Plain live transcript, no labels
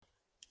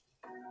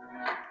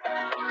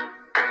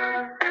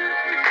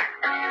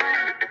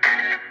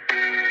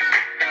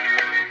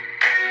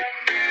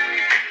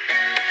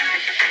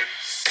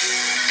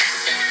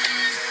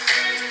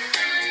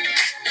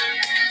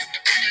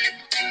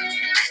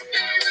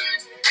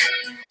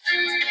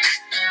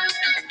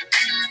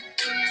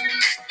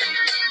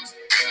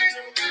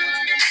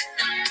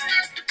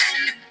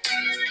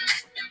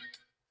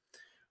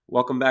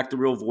Welcome back to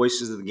Real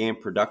Voices of the Game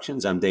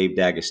Productions. I'm Dave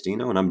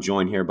D'Agostino, and I'm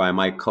joined here by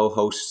my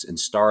co-hosts and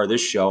star of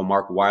this show,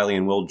 Mark Wiley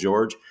and Will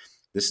George.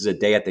 This is a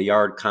day at the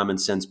yard, common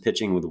sense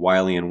pitching with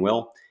Wiley and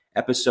Will.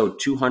 Episode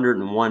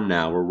 201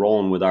 now. We're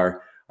rolling with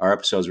our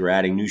episodes. We're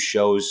adding new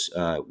shows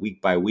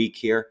week by week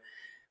here.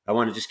 I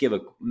want to just give a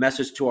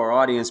message to our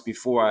audience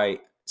before I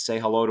say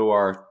hello to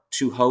our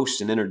two hosts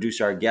and introduce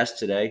our guest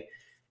today.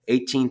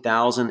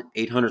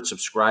 18,800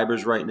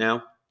 subscribers right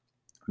now.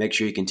 Make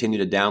sure you continue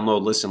to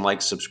download, listen, like,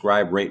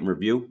 subscribe, rate, and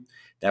review.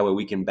 That way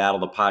we can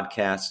battle the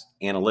podcast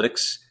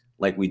analytics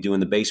like we do in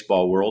the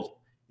baseball world.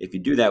 If you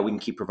do that, we can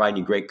keep providing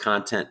you great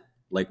content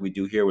like we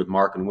do here with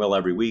Mark and Will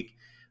every week.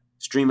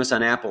 Stream us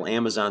on Apple,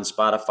 Amazon,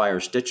 Spotify, or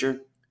Stitcher.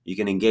 You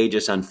can engage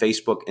us on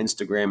Facebook,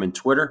 Instagram, and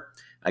Twitter.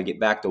 I get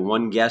back to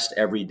one guest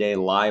every day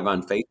live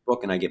on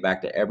Facebook, and I get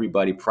back to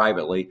everybody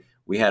privately.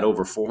 We had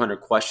over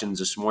 400 questions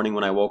this morning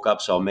when I woke up,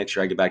 so I'll make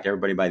sure I get back to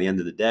everybody by the end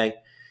of the day.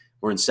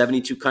 We're in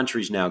 72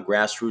 countries now,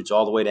 grassroots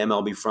all the way to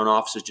MLB front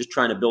offices, just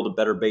trying to build a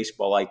better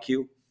baseball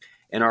IQ.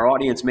 And our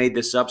audience made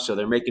this up, so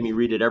they're making me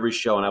read it every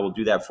show, and I will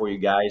do that for you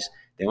guys.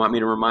 They want me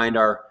to remind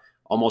our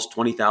almost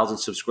 20,000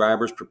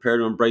 subscribers, prepare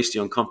to embrace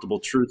the uncomfortable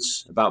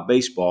truths about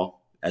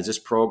baseball, as this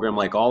program,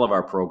 like all of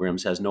our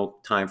programs, has no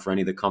time for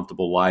any of the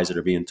comfortable lies that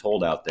are being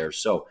told out there.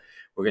 So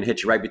we're going to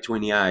hit you right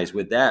between the eyes.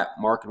 With that,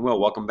 Mark and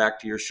Will, welcome back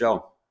to your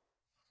show.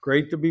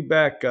 Great to be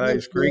back,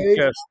 guys. Great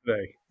guest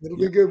today. It'll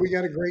be good. We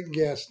got a great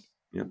guest.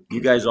 Yeah,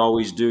 you guys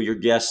always do. Your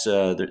guests,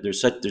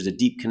 there's a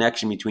deep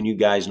connection between you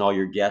guys and all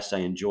your guests. I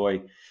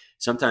enjoy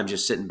sometimes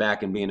just sitting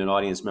back and being an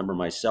audience member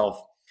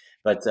myself.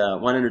 But I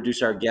want to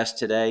introduce our guest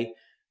today.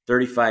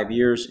 35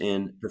 years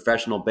in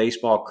professional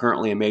baseball,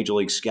 currently a Major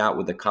League scout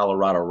with the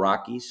Colorado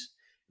Rockies.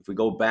 If we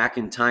go back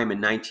in time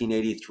in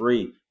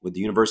 1983 with the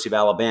University of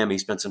Alabama, he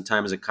spent some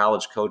time as a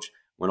college coach,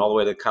 went all the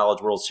way to the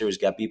College World Series,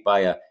 got beat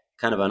by a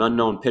kind of an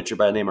unknown pitcher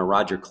by the name of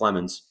Roger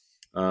Clemens.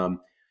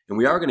 And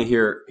we are going to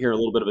hear a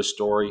little bit of a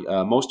story.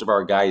 Most of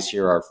our guys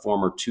here are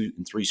former 2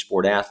 and 3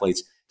 sport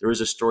athletes. There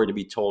is a story to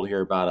be told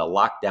here about a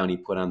lockdown he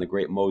put on the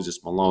great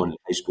Moses Malone in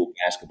high school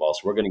basketball.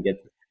 So we're going to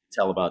get to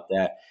tell about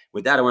that.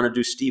 With that, I want to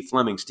introduce Steve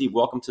Fleming. Steve,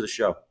 welcome to the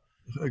show.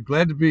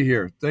 Glad to be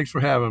here. Thanks for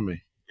having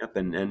me. Yep,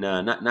 and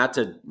not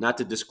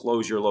to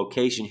disclose your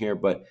location here,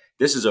 but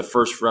this is a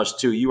first for us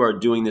too. You are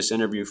doing this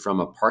interview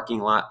from a parking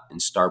lot in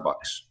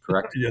Starbucks,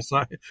 correct? Yes,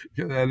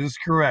 that is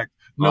correct.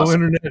 No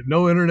Awesome.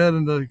 internet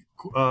in the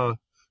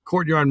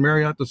Courtyard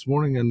Marriott this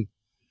morning, and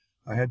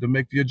I had to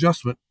make the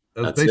adjustment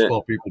as That's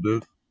baseball people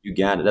do. You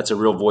got it. That's a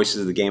Real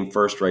Voices of the Game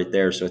first right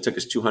there. So it took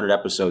us 200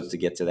 episodes to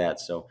get to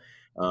that. So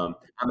I'm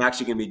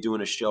actually going to be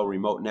doing a show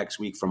remote next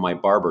week from my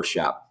barber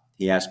shop.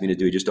 He asked me to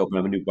do. He just opened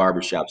up a new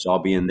barber shop, so I'll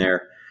be in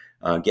there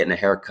getting a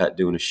haircut,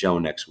 doing a show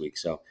next week.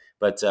 So,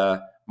 but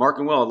Mark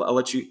and Will, I'll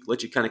let you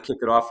kind of kick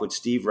it off with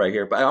Steve right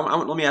here. But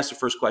let me ask the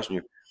first question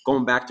here.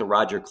 Going back to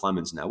Roger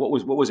Clemens now, what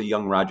was a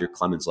young Roger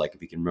Clemens like,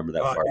 if you can remember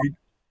that far?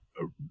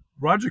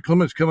 Roger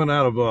Clemens, coming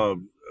out of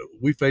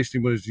we faced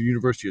him when he was at the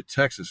University of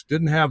Texas.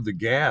 Didn't have the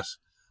gas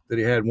that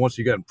he had once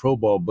he got in pro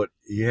ball, but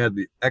he had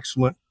the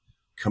excellent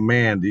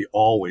command he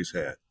always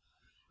had.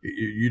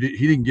 He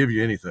didn't give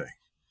you anything.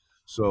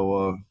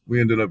 So we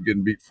ended up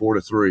getting beat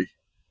 4-3,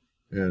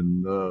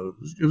 and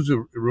it was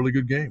a really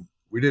good game.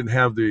 We didn't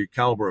have the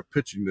caliber of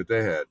pitching that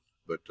they had,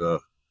 but had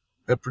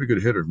a pretty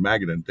good hitter,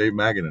 Dave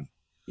Magadan.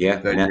 Yeah,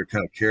 that year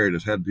kind of carried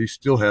us. He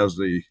still has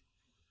the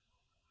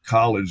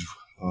college,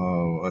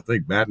 I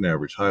think,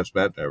 highest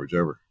batting average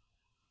ever.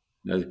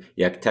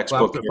 Yeah,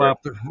 textbook.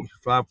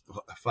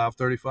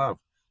 535.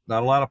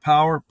 Not a lot of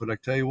power, but I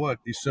tell you what,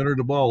 he centered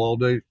the ball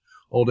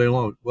all day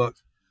long. But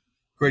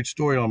great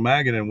story on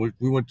Magadan.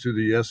 We went to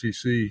the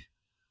SEC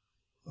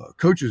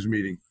coaches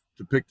meeting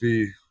to pick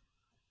the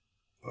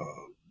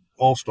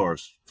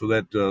all-stars for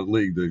that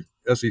league, the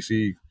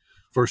SEC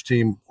first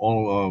team,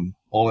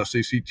 all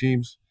SEC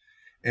teams.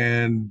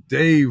 And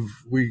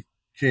Dave, we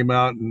came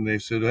out and they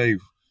said, "Hey,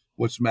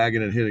 what's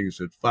Magadan hitting?" He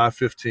said,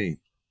 515.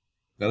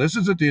 Now, this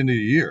is at the end of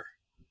the year.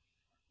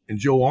 And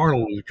Joe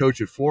Arnold, the coach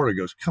at Florida,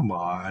 goes, "Come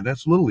on,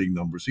 that's Little League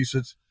numbers." He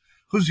says,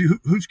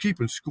 who's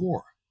keeping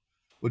score?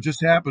 Well, it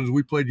just happens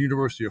we played the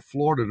University of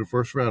Florida in the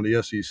first round of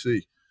the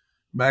SEC.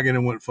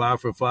 Magadan went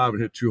 5 for 5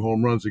 and hit 2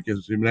 home runs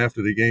against him. And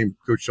after the game,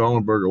 Coach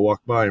Schallenberger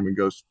walked by him and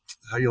goes,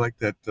 "How you like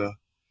that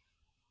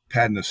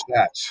padding the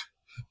stats?"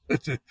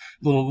 It's a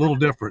little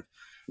different.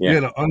 Yeah. He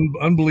had an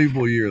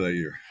unbelievable year that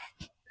year.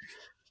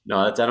 No,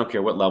 I don't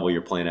care what level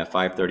you're playing at.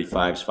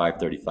 535 is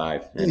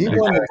 535. Yeah, he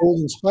won the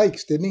Golden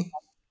Spikes, didn't he?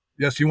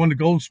 Yes, he won the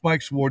Golden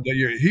Spikes Award that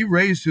year. He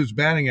raised his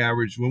batting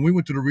average when we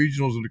went to the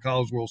regionals of the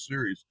College World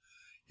Series.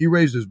 He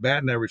raised his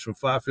batting average from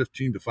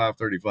 515 to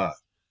 535.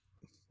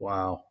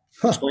 Wow.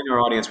 Explain to our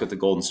audience what the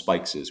Golden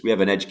Spikes is. We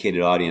have an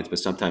educated audience, but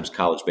sometimes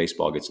college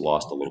baseball gets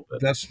lost a little bit.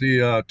 That's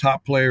the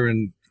top player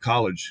in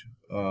college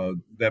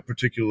that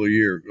particular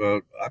year.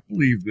 I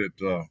believe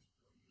that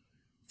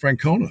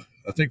Francona.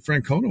 I think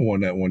Francona won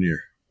that one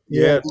year.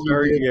 Yeah,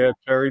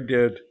 Terry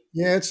did.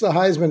 Yeah, it's the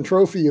Heisman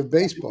Trophy of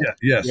baseball. Yeah,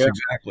 yes,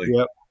 exactly.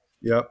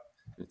 Yep.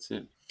 That's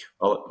it.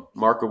 Well,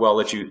 Mark, I'll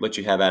let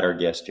you have at our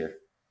guest here.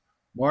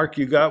 Mark,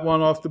 you got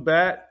one off the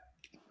bat?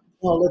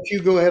 I'll let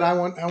you go ahead. I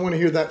want to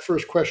hear that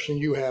first question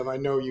you have. I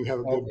know you have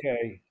a good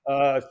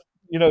one.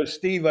 Okay.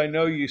 Steve, I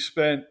know you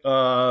spent,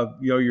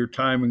 your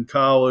time in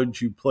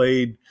college. You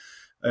played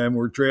and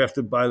were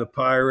drafted by the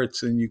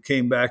Pirates, and you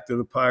came back to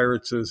the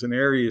Pirates as an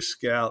area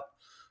scout.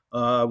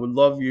 I would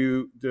love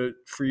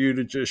for you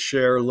to just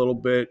share a little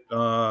bit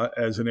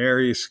as an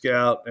area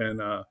scout and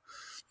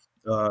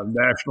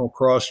national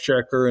cross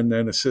checker, and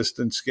then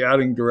assistant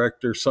scouting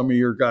director. Some of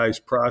your guys'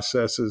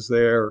 processes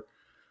there,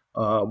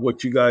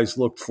 what you guys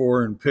look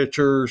for in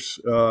pitchers,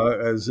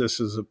 as this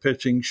is a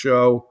pitching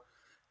show,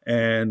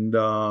 and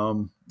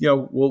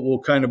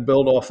we'll kind of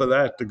build off of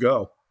that to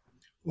go.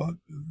 Well,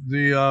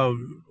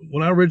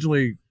 when I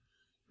originally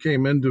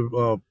came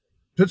into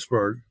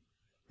Pittsburgh,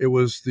 it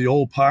was the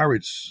old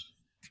Pirates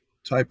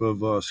type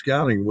of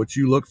scouting. What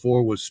you look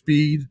for was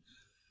speed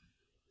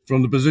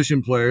from the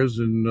position players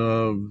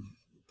and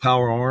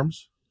power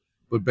arms,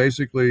 but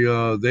basically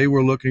they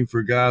were looking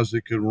for guys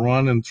that could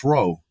run and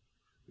throw.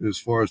 As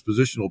far as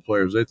positional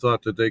players, they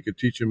thought that they could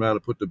teach them how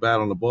to put the bat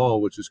on the ball,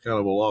 which is kind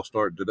of a lost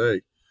art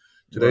today's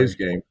right.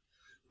 Game.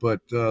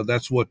 But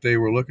that's what they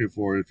were looking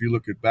for. If you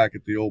look back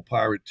at the old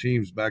Pirate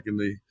teams back in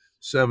the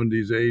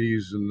 70s,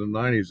 80s, and the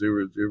 90s,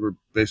 they were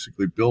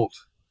basically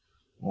built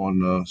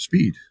on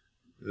speed,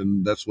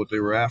 and that's what they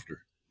were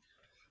after.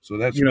 So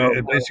that's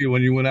basically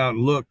when you went out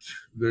and looked,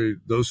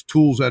 those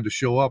tools had to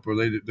show up, or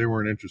they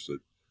weren't interested.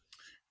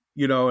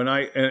 And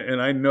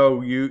I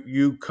know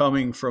you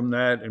coming from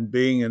that and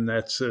being in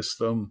that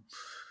system,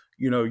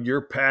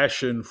 your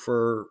passion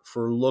for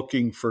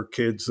looking for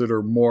kids that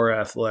are more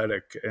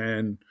athletic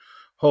and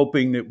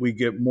hoping that we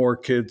get more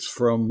kids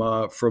from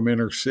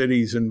inner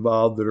cities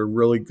involved that are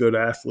really good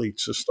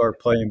athletes to start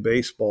playing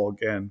baseball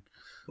again.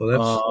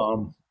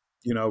 Well,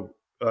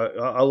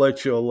 I'll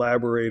let you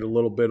elaborate a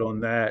little bit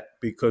on that,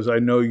 because I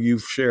know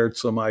you've shared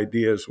some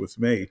ideas with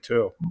me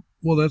too.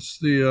 Well, that's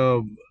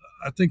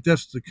I think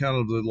that's the kind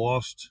of the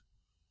lost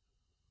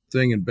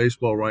thing in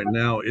baseball right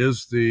now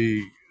is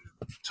the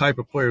type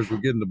of players we're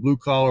getting, the blue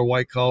collar,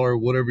 white collar,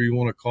 whatever you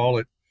want to call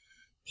it,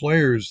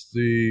 players,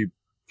 the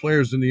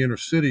players in the inner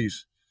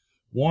cities.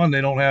 One,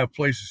 they don't have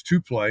places to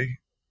play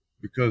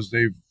because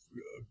they've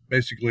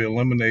basically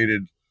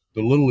eliminated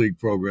the Little League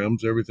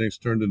programs. Everything's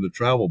turned into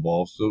travel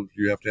ball, so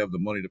you have to have the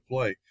money to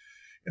play.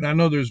 And I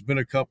know there's been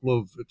a couple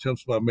of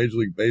attempts by Major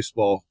League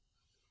Baseball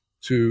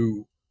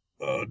to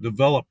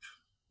develop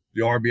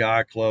the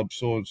RBI club,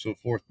 so on and so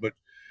forth. But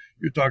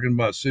you're talking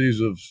about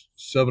cities of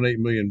 7-8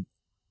 million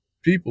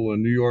people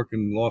in New York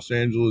and Los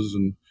Angeles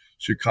and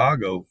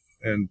Chicago.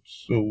 And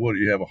so what, do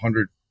you have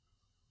 100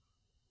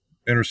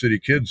 inner city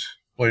kids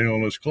playing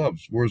on those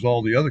clubs? Where's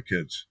all the other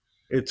kids?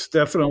 It's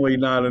definitely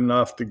not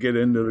enough to get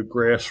into the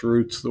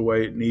grassroots the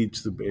way it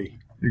needs to be.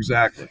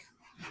 Exactly.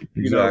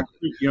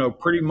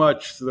 Pretty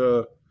much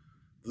the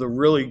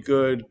really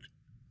good,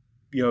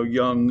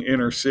 young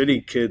inner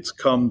city kids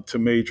come to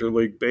Major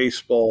League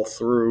Baseball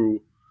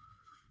through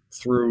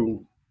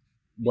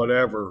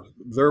whatever.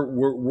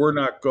 We're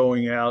not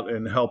going out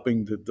and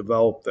helping to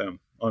develop them,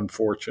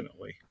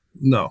 unfortunately.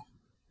 No,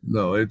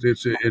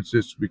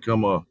 it's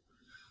become a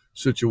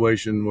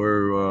situation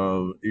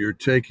where you're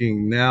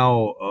taking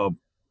now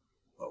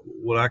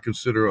what I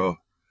consider a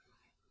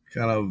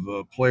kind of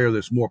a player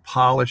that's more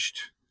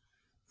polished,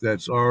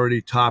 that's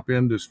already top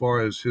end as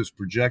far as his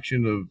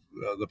projection of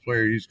the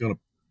player he's going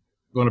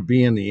to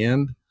be in the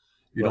end.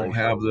 You don't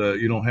have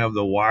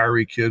the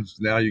wiry kids.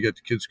 Now you get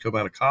the kids come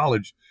out of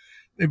college.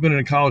 They've been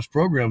in college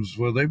programs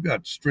where they've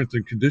got strength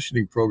and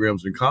conditioning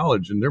programs in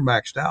college, and they're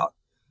maxed out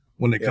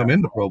when they come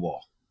into pro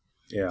ball.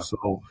 Yeah.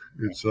 So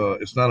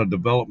it's not a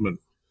development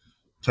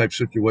type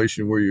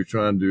situation where you're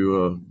trying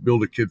to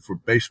build a kid for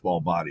baseball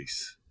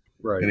bodies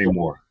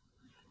anymore.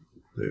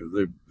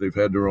 They've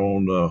had their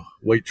own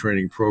weight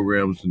training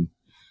programs and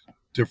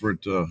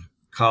different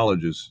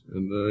colleges,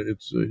 and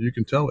it's you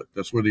can tell it.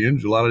 That's where a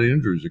lot of the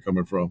injuries are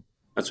coming from.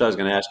 That's what I was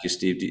going to ask you,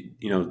 Steve.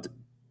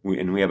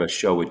 We have a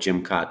show with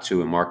Jim Cott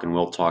too, and Mark and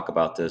Will talk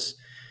about this.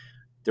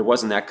 There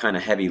wasn't that kind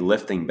of heavy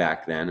lifting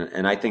back then,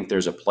 and I think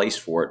there's a place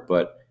for it.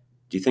 But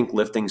do you think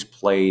lifting's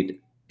played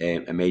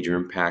a major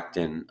impact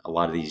in a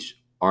lot of these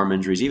arm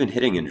injuries, even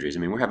hitting injuries? I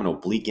mean, we're having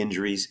oblique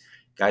injuries.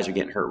 Guys are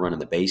getting hurt running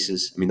the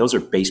bases. I mean, those are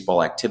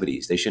baseball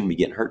activities. They shouldn't be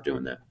getting hurt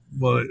doing that.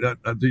 Well,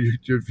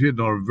 you're hitting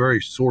on a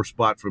very sore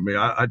spot for me.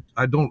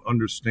 I don't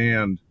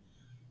understand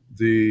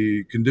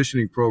the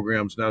conditioning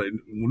programs now.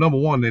 Number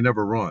one, they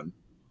never run.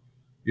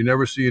 You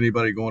never see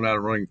anybody going out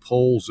and running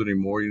poles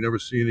anymore. You never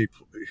see any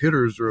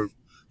hitters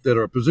that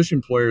are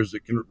position players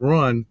that can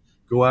run,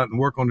 go out and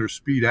work on their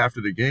speed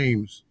after the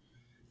games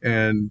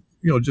and,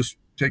 just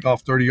take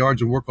off 30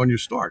 yards and work on your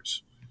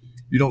starts.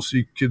 You don't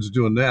see kids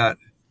doing that.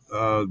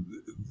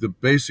 The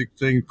basic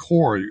thing,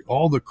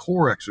 all the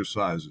core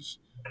exercises.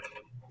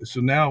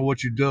 So now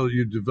what you do,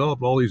 you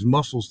develop all these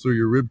muscles through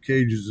your rib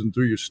cages and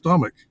through your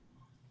stomach.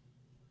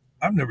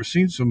 I've never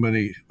seen so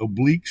many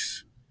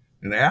obliques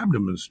and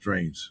abdomen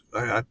strains.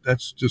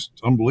 That's just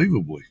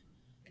unbelievably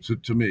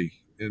to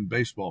me in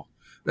baseball.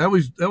 That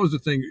was the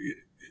thing.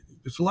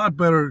 It's a lot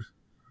better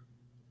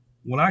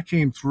when I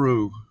came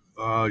through,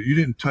 you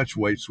didn't touch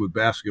weights with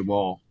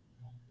basketball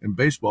and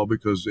baseball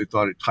because they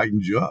thought it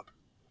tightened you up,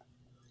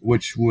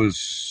 which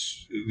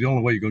was the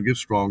only way you're going to get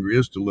stronger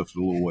is to lift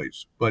the little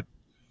weights. But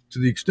to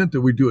the extent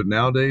that we do it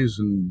nowadays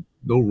and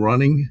no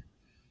running,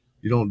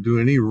 you don't do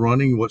any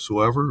running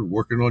whatsoever,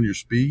 working on your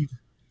speed.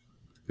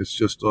 It's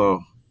just a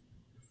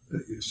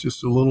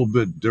little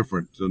bit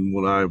different than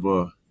what I've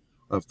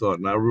thought.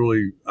 And I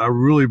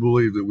really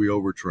believe that we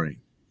overtrain.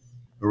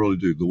 I really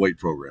do, the weight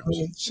programs.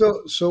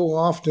 So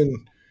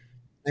often,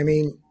 I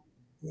mean,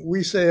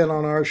 we say it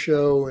on our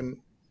show, and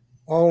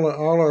all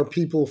our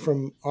people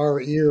from our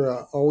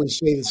era always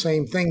say the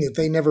same thing, that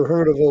they never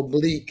heard of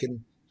oblique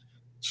and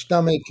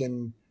stomach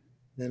and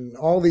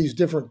all these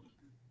different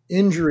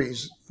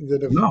injuries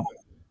that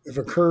have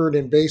occurred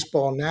in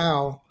baseball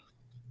now.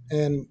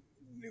 And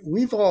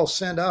we've all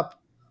sent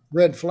up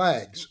red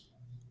flags.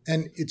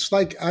 And it's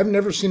like I've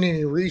never seen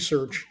any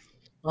research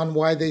on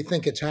why they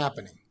think it's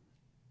happening.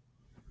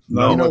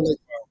 No. You know,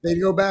 they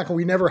go back, and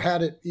we never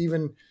had it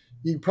even.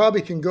 You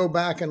probably can go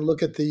back and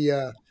look at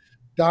the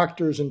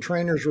doctors and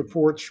trainers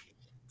reports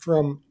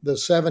from the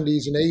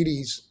 70s and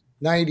 80s,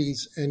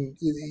 90s, and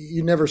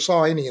you never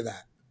saw any of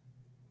that.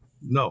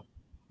 No,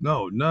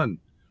 none.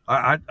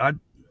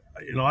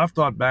 I've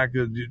thought back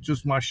at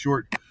just my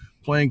short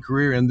playing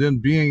career and then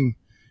being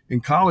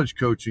in college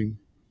coaching.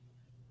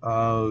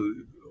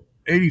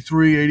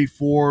 83,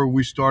 84,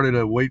 we started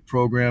a weight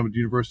program at the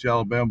University of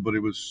Alabama, but it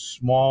was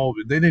small.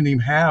 They didn't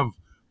even have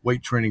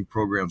weight training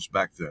programs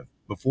back then.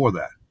 Before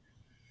that,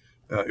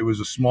 it was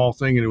a small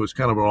thing, and it was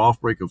kind of an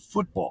off-break of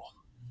football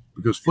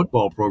because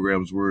football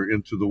programs were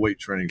into the weight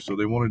training. So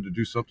they wanted to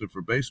do something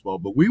for baseball,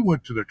 but we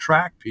went to the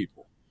track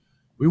people.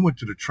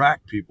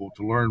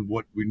 To learn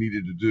what we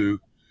needed to do.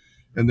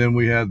 And then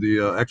we had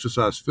the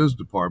exercise phys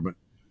department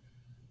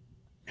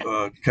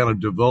kind of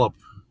develop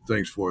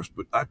things for us.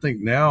 But I think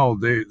now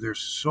they're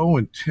so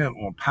intent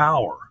on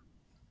power.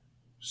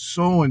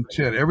 So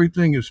intent.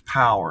 Everything is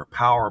power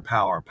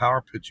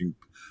pitching,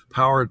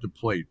 power at the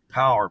plate,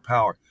 power.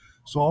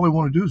 So all they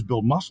want to do is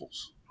build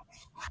muscles.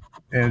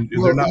 And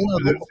they're not.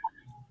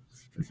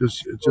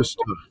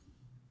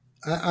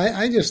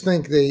 I just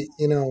think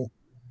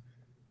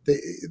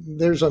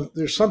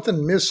there's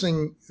something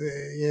missing,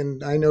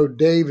 and I know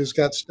Dave has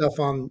got stuff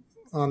on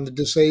the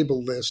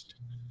disabled list,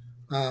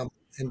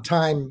 and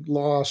time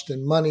lost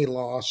and money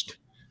lost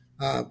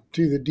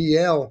to the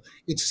DL.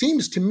 It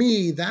seems to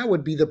me that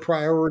would be the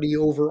priority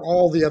over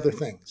all the other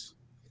things,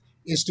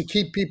 is to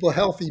keep people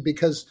healthy,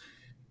 because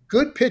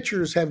good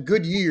pitchers have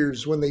good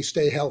years when they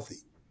stay healthy.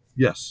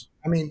 Yes.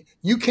 I mean,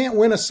 you can't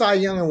win a Cy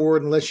Young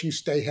Award unless you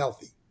stay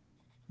healthy.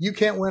 You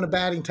can't win a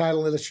batting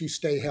title unless you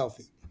stay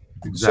healthy.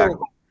 Exactly.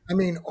 So, I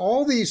mean,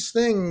 all these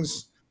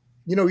things,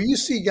 you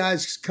see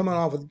guys coming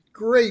off with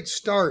great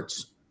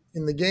starts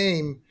in the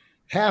game.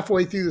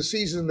 Halfway through the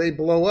season, they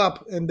blow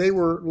up, and they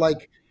were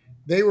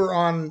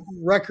on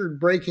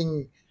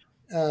record-breaking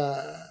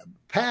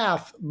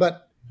path.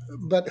 But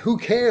who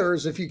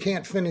cares if you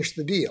can't finish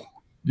the deal?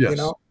 Yes.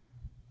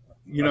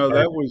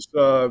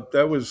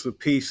 That was the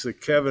piece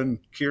that Kevin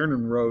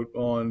Kiernan wrote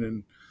on,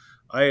 and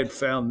I had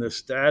found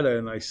this data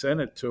and I sent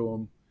it to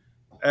him.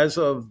 As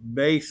of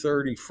May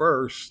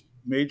 31st,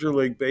 Major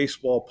League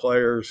Baseball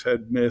players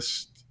had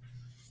missed,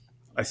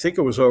 I think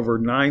it was over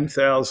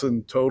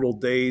 9,000 total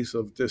days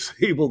of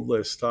disabled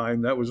list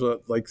time. That was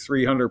like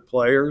 300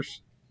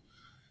 players,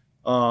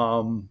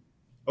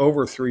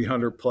 over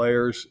 300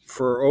 players,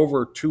 for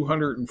over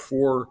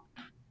 $204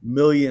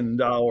 million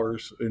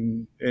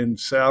in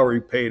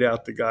salary paid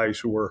out to guys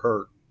who were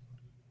hurt,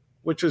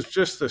 which is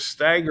just a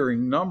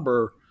staggering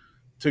number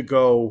to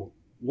go,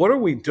 what are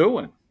we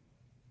doing?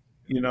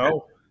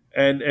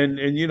 And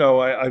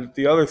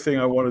the other thing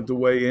I wanted to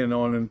weigh in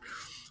on, and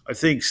I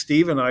think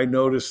Steve and I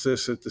noticed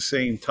this at the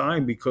same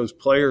time, because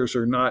players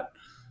are not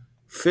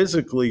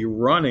physically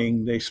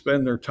running. They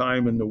spend their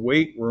time in the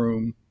weight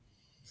room.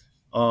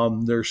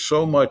 There's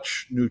so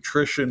much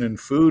nutrition and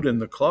food in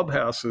the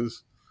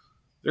clubhouses.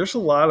 There's a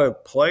lot of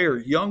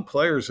young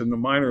players in the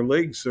minor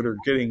leagues that are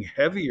getting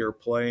heavier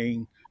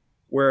playing,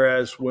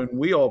 whereas when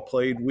we all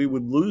played, we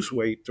would lose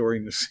weight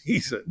during the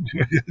season.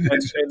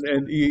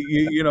 and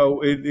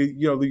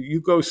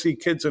you go see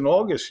kids in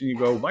August and you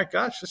go, my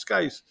gosh, this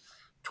guy's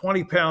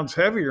 20 pounds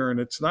heavier, and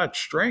it's not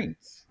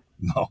strength.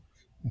 No,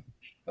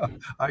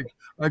 I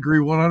agree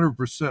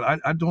 100%.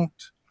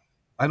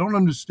 I don't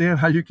understand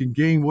how you can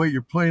gain weight.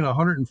 You're playing a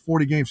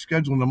 140 game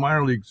schedule in the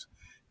minor leagues,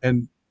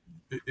 and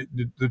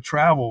the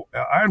travel.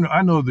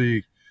 I know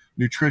the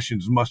nutrition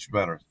is much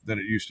better than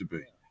it used to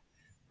be,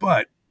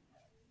 but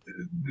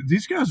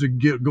these guys are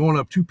going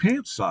up 2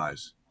 pants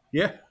size.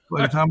 Yeah.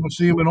 By the time I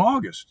see them in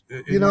August,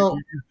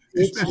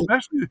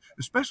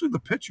 especially the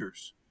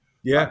pitchers.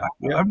 Yeah.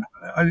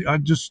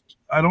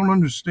 I don't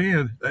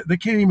understand. They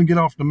can't even get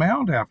off the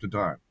mound half the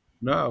time.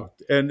 No.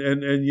 And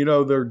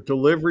their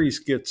deliveries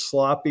get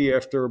sloppy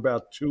after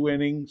about 2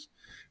 innings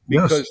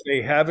because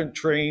they haven't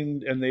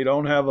trained, and they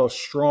don't have a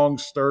strong,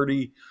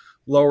 sturdy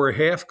lower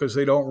half because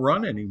they don't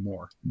run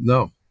anymore.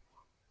 No.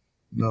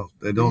 No,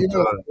 they You don't.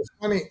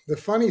 know, the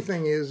funny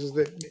thing is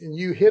that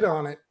you hit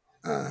on it.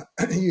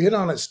 You hit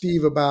on it,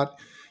 Steve, about,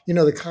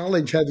 the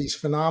college had these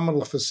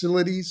phenomenal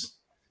facilities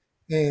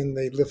and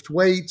they lift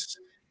weights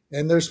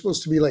and they're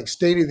supposed to be like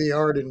state of the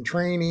art in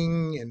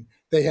training, and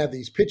they have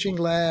these pitching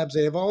labs.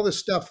 They have all this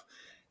stuff.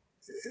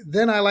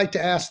 Then I like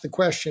to ask the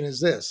question is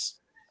this: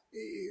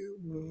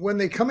 when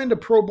they come into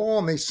pro ball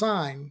and they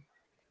sign,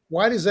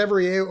 why does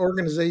every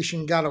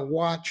organization got to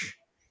watch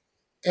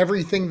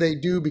everything they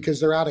do because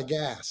they're out of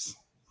gas?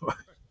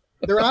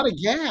 They're out of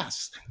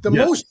gas. The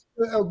Yes.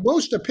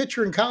 most a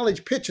pitcher in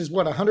college pitches,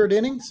 what, 100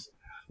 innings?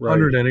 Right.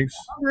 100 innings.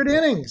 100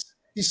 innings.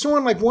 He's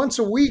throwing like once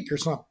a week or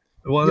something.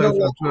 Well, that's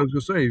what I was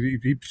going to say.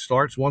 He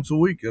starts once a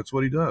week. That's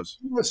what he does.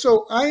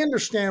 So I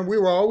understand we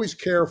were always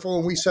careful,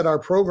 and we set our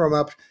program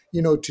up,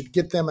 to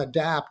get them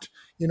adapt.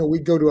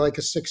 We'd go to like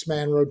a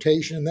 6-man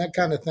rotation and that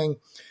kind of thing.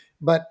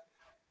 But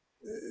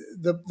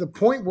the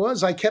point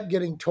was, I kept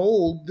getting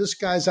told this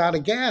guy's out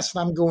of gas,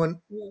 and I'm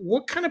going,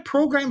 what kind of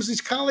programs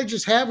these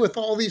colleges have with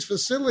all these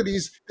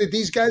facilities that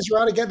these guys are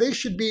out of gas? They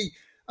should be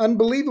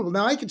unbelievable.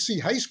 Now I could see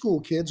high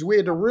school kids. We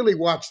had to really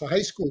watch the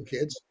high school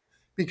kids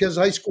because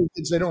high school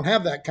kids, they don't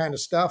have that kind of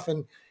stuff,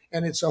 and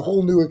it's a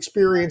whole new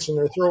experience, and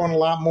they're throwing a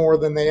lot more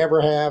than they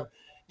ever have.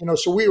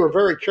 So we were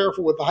very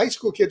careful with the high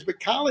school kids, but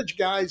college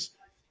guys,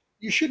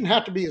 you shouldn't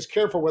have to be as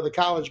careful with the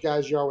college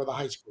guys you are with a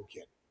high school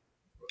kid.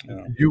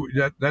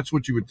 That's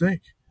what you would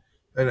think.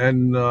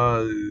 And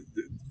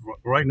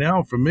right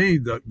now, for me,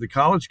 the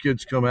college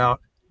kids come out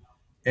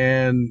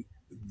and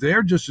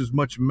they're just as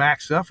much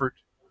max effort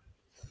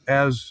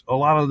as a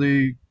lot of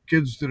the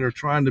kids that are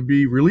trying to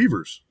be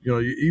relievers.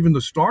 Even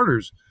the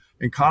starters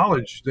in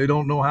college, they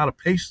don't know how to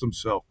pace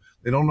themselves.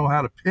 They don't know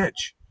how to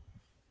pitch.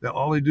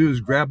 All they do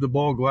is grab the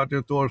ball, go out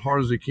there, throw it as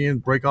hard as they can,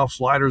 break off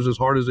sliders as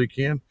hard as they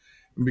can.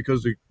 And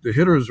because the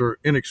hitters are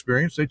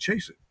inexperienced, they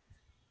chase it.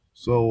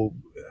 So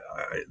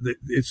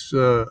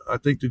I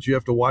think that you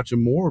have to watch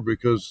them more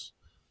because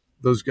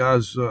those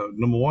guys,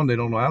 number one, they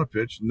don't know how to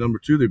pitch. Number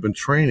two, they've been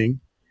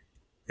training.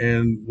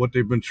 And what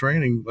they've been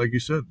training, like you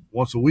said,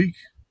 once a week,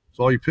 it's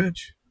all you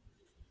pitch.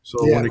 So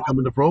when they come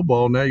into pro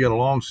ball, now you got a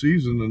long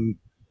season and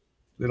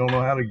they don't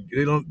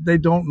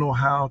know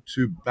how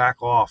to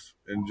back off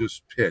and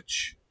just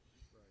pitch.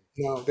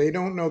 No, they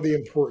don't know the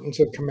importance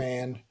of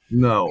command.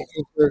 No.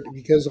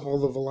 Because all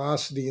the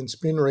velocity and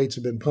spin rates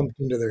have been pumped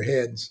into their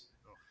heads.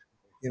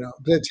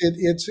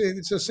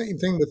 It's the same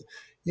thing with,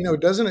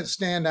 doesn't it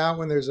stand out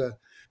when there's a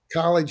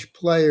college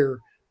player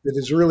that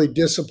is really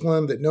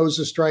disciplined, that knows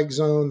the strike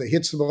zone, that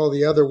hits the ball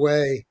the other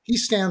way? He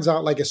stands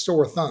out like a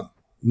sore thumb.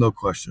 No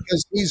question.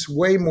 Because he's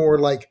way more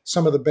like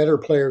some of the better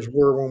players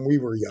were when we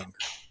were younger.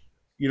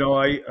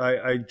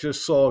 I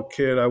just saw a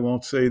kid, I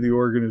won't say the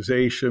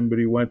organization, but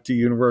he went to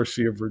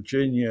University of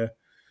Virginia.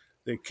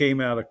 They came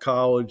out of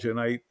college,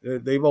 and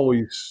they've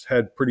always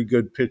had pretty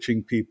good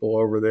pitching people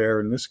over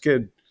there. And this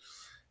kid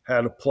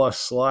had a plus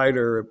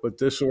slider, but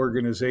this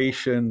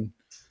organization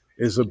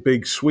is a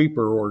big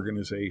sweeper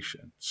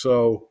organization.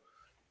 So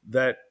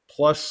that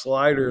plus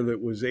slider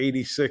that was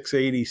 86,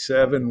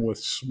 87 with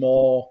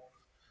small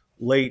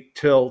late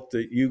tilt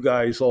that you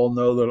guys all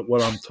know that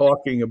what I'm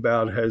talking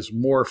about has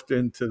morphed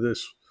into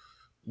this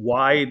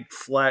wide,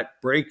 flat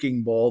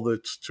breaking ball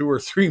that's 2 or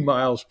 3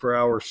 miles per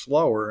hour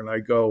slower. And I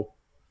go,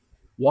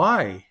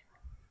 why?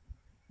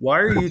 Why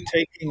are you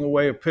taking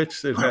away a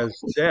pitch that has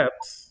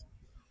depth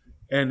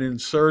and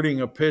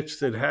inserting a pitch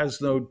that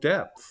has no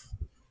depth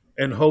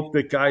and hope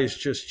that guys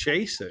just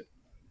chase it?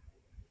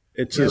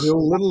 It's the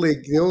old little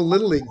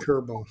league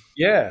curveball.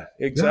 Yeah,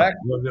 exactly.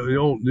 Yeah,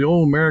 the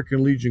old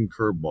American Legion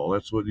curveball.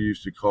 That's what they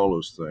used to call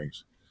those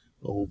things.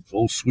 The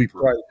old sweeper.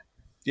 Right.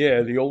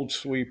 Yeah, the old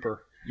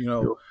sweeper.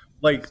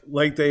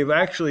 Like they've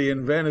actually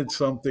invented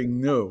something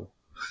new.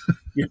 I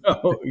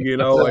mean,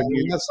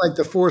 that's like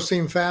the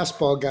 4-seam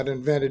fastball got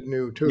invented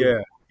new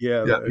too.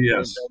 Yeah.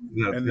 Yes.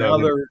 And now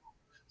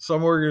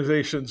some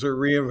organizations are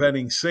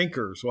reinventing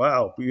sinkers.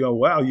 Wow,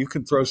 you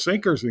can throw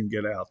sinkers and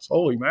get outs.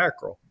 Holy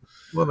mackerel!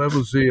 Well, that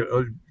was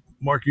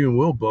Mark, you and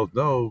Will both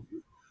know,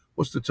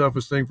 what's the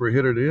toughest thing for a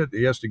hitter to hit?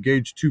 He has to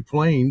gauge 2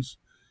 planes.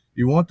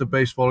 You want the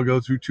baseball to go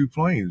through 2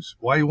 planes.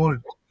 Why you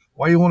want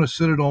to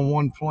sit it on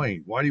 1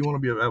 plane? Why do you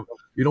want to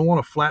you don't want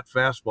a flat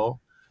fastball.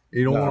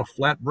 You don't want a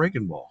flat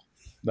breaking ball.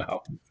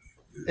 No.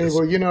 Hey,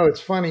 well,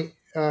 it's funny.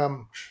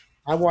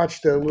 I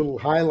watched a little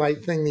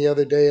highlight thing the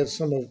other day of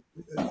some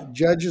of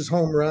Judge's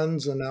home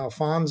runs and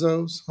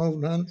Alfonso's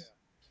home runs.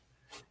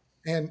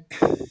 And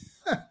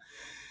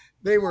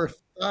they were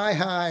thigh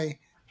high,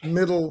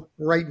 middle,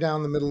 right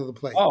down the middle of the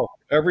plate. Oh,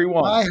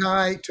 everyone. Thigh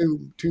high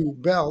to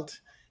belt,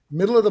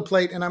 middle of the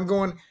plate. And I'm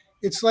going,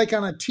 it's like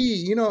on a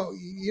tee.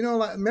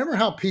 Remember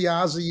how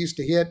Piazza used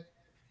to hit?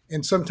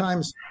 And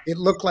sometimes it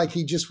looked like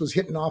he just was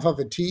hitting off of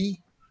a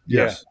tee.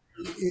 Yes.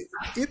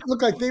 It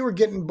looked like they were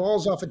getting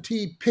balls off a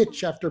tee,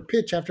 pitch after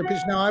pitch after pitch.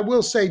 Now, I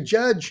will say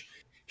Judge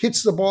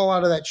hits the ball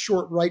out of that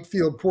short right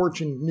field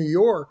porch in New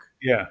York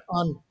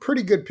on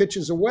pretty good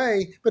pitches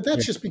away, but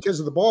that's just because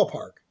of the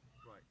ballpark.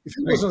 If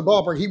he wasn't in the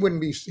ballpark, he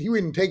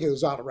wouldn't take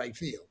those out of right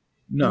field.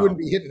 No. He wouldn't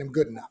be hitting them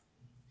good enough.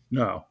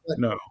 No, But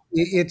no.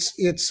 it's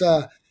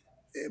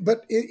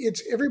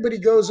everybody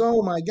goes,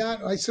 oh my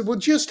God. I said, well,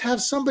 just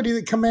have somebody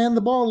that command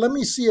the ball. Let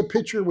me see a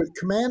pitcher with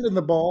command in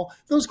the ball.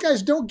 Those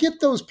guys don't get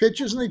those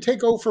pitches, and they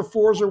take 0 for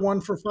 4s or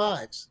 1 for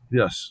 5s.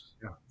 Yes.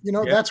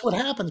 That's what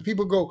happens.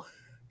 People go,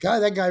 God,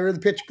 that guy really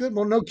pitched good.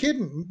 Well, no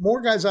kidding.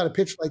 More guys ought to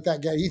pitch like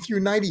that guy. He threw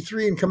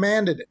 93 and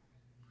commanded it.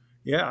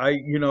 Yeah,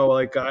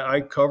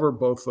 I cover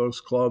both those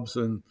clubs,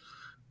 and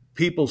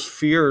people's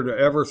fear to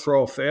ever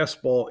throw a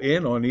fastball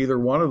in on either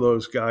one of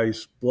those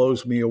guys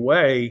blows me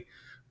away,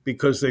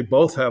 because they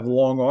both have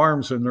long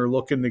arms and they're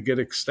looking to get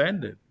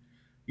extended.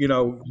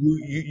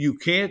 You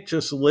can't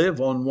just live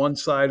on one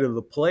side of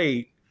the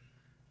plate,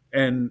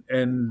 and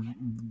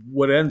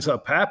what ends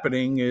up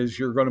happening is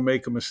you're going to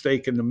make a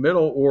mistake in the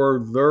middle,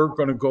 or they're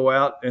going to go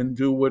out and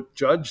do what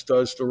Judge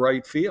does to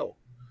right field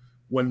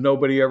when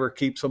nobody ever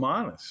keeps them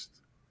honest.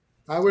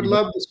 I would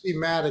love to see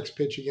Maddox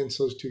pitch against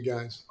those two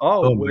guys.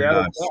 Oh, without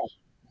a doubt.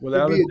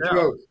 Without a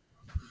doubt.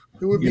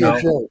 It would be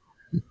a joke.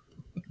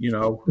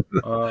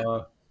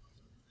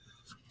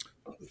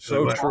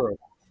 So true.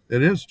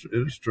 It is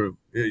true.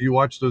 You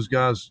watch those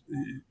guys.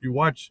 You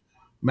watch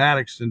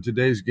Maddox in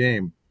today's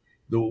game,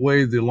 the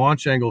way the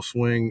launch angle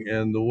swing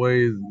and the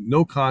way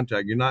no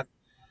contact. You're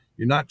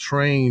not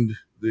trained.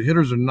 The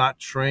hitters are not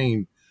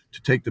trained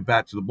to take the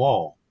bat to the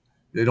ball.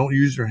 They don't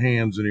use their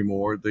hands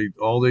anymore.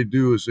 All they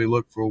do is they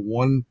look for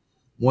one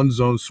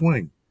zone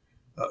swing,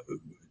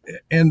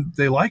 and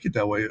they like it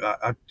that way.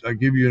 I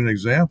give you an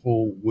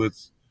example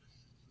with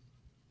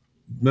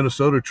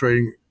Minnesota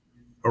trading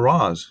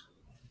Araz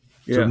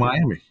to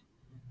Miami,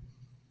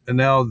 and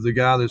now the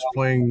guy that's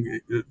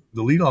playing the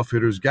leadoff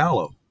hitter is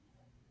Gallo.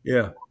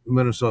 Yeah,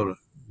 Minnesota.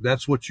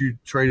 That's what you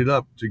traded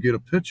up to get a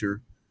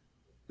pitcher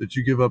that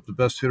you give up the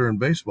best hitter in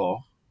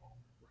baseball.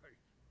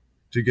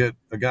 To get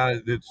a guy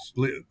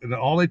and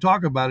all they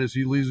talk about is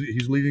he's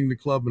leading the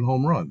club in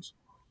home runs.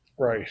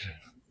 Right.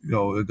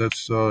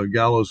 That's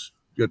Gallo's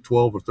got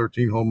 12 or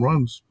 13 home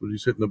runs, but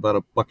he's hitting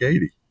about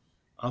 $180.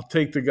 I'll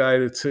take the guy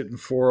that's hitting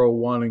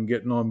 401 and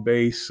getting on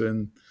base.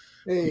 And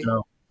if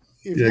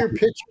you're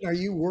pitching, are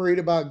you worried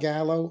about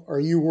Gallo? Or are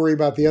you worried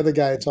about the other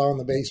guy that's on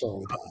the base all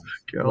the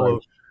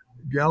time?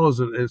 Gallo's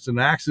it's an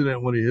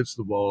accident when he hits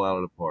the ball out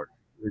of the park.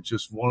 It's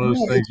just one of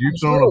those things. You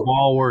throw a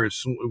ball where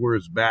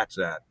his bat's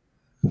at.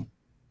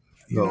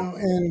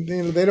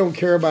 And they don't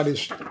care about his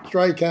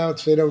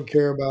strikeouts. They don't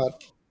care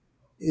about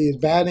his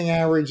batting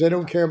average. They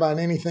don't care about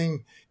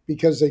anything,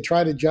 because they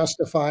try to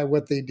justify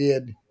what they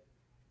did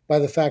by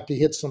the fact he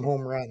hit some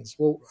home runs.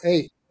 Well,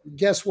 hey,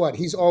 guess what?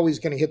 He's always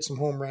going to hit some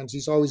home runs.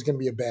 He's always going to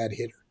be a bad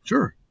hitter.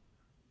 Sure.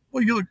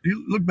 Well, you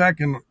look back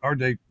in our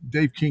day,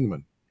 Dave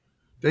Kingman.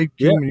 Dave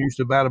Kingman used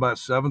to bat about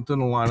 7th in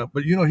the lineup,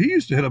 but he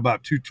used to hit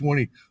about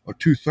 220 or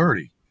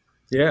 230.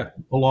 Yeah,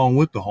 along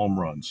with the home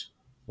runs.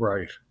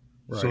 Right.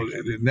 So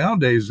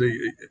nowadays,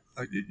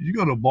 you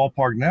go to a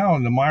ballpark now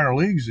in the minor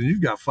leagues, and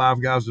you've got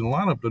 5 guys in the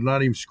lineup that are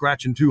not even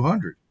scratching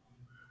 200.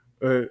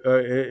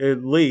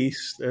 At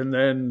least. And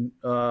then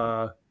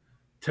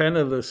 10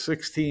 of the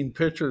 16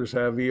 pitchers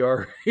have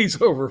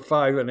ERAs over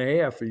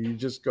 5.5, and you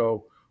just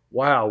go,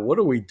 wow, what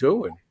are we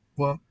doing?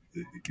 Well,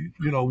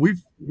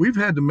 we've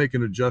had to make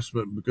an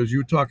adjustment, because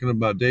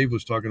Dave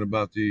was talking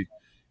about the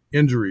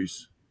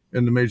injuries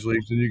in the major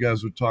leagues, and you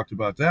guys have talked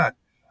about that.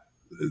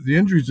 The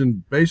injuries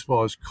in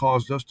baseball has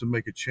caused us to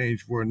make a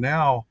change where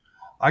now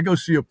I go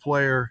see a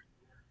player.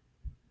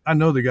 I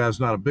know the guy's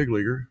not a big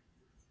leaguer,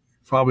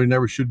 probably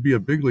never should be a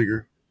big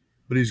leaguer,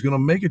 but he's going to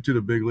make it to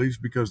the big leagues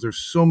because there's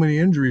so many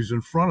injuries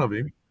in front of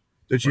him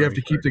that you have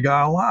to keep the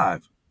guy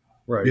alive.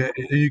 Right. Yeah,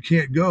 and you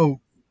can't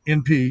go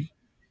NP.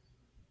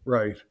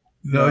 Right.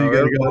 No, you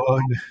got to go.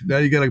 Now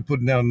you got to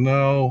put down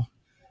no.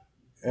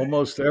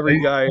 Almost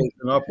every guy is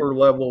an upper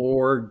level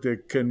org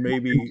that can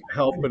maybe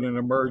help in an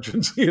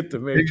emergency at the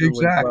major league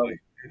level.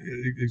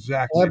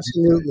 Exactly.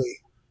 Absolutely.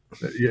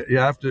 You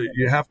have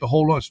to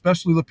hold on,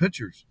 especially the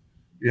pitchers.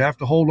 You have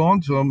to hold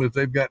on to them if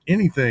they've got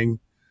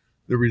anything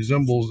that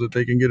resembles that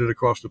they can get it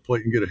across the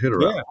plate and get a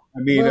hitter out.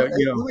 I mean, let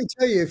me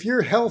tell you, if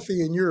you're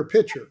healthy and you're a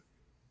pitcher,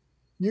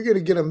 you're going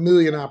to get a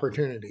million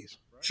opportunities.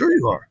 Sure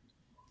you are.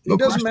 It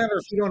doesn't matter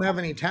if you don't have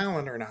any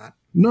talent or not.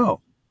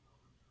 No.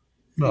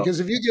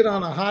 Because if you get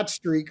on a hot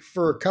streak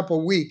for a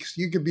couple weeks,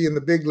 you could be in the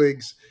big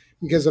leagues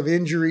because of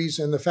injuries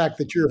and the fact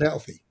that you're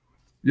healthy.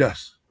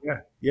 Yes.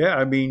 Yeah.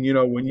 I mean,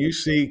 when you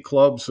see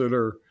clubs that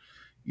are,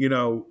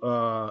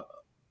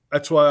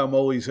 that's why I'm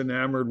always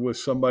enamored with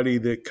somebody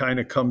that kind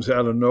of comes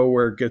out of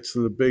nowhere, gets to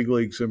the big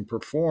leagues and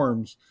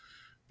performs,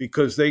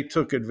 because they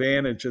took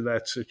advantage of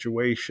that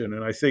situation.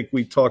 And I think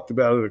we talked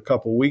about it a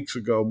couple weeks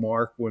ago,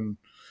 Mark, when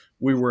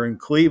we were in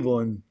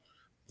Cleveland.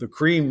 The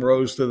cream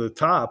rose to the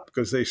top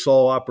because they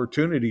saw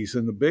opportunities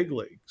in the big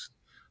leagues.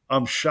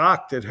 I'm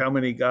shocked at how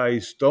many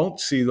guys don't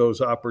see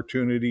those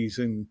opportunities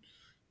and,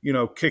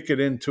 kick it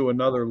into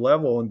another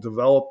level and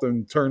develop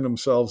and turn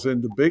themselves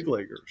into big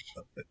leaguers.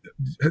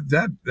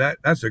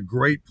 That's a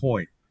great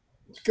point.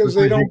 Because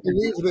they don't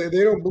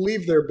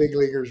believe they're big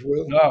leaguers,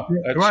 Will. No,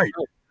 that's right.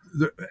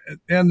 True.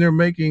 And they're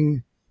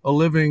making a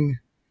living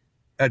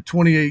at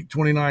 28,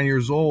 29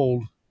 years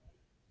old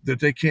that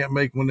they can't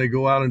make when they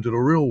go out into the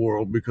real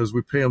world because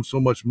we pay them so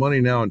much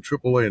money now in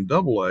AAA and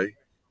AA.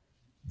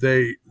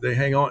 They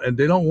hang on and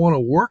they don't want to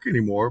work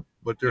anymore,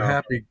 but they're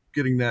happy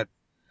getting that.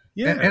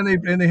 Yeah.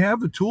 And they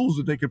have the tools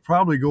that they could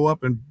probably go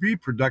up and be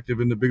productive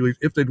in the big leagues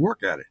if they'd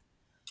work at it.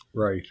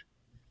 Right.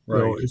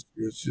 Right.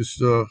 It's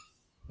just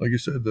like you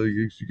said,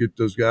 you get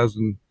those guys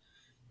and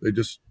they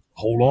just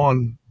hold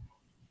on.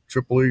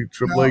 AAA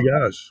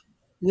guys.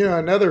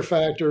 Another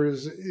factor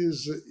is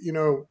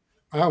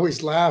I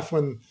always laugh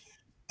when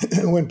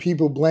when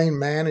people blame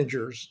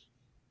managers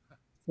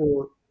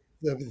for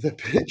the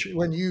pitch.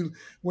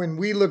 When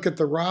we look at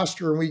the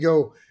roster and we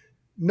go,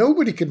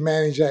 nobody could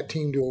manage that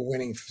team to a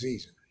winning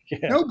season.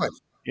 Yeah. Nobody.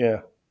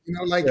 Yeah.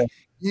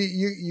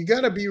 You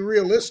got to be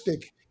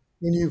realistic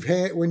when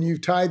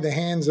you've tied the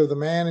hands of the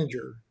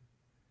manager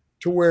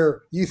to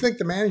where you think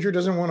the manager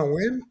doesn't want to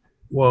win.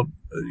 Well,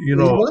 he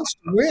wants to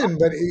win,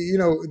 but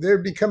there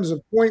becomes a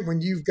point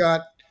when you've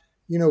got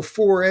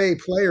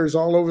 4A players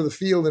all over the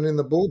field and in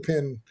the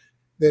bullpen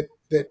that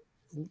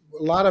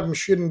a lot of them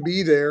shouldn't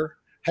be there,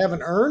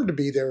 haven't earned to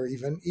be there.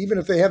 Even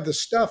if they have the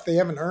stuff, they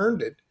haven't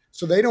earned it,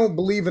 so they don't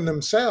believe in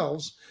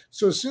themselves.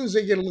 So as soon as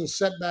they get a little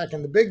setback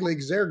in the big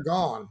leagues, they're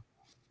gone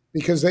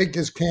because they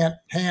just can't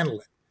handle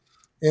it.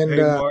 And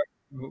hey,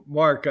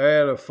 Mark, I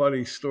had a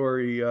funny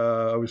story.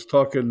 I was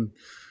talking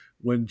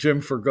when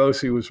Jim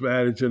Fregosi was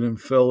managing in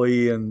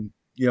Philly, and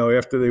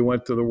after they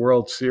went to the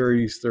World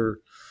Series, their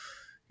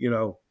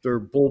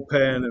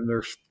bullpen and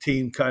their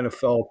team kind of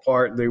fell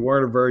apart. They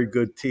weren't a very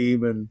good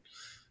team, and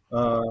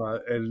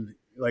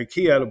like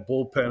he had a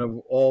bullpen of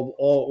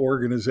all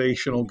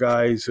organizational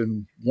guys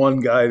and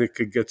one guy that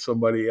could get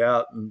somebody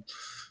out. And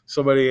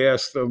somebody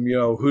asked him,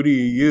 who do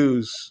you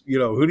use?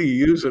 Who do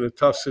you use in a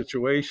tough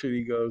situation?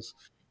 He goes,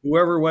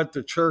 whoever went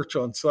to church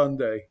on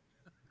Sunday.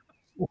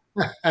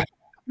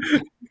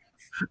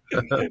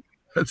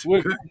 That's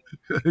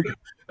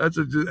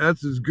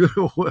as good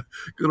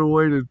a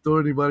way to throw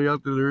anybody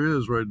out there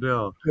is right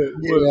now.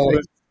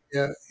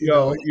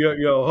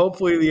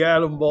 Hopefully the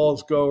atom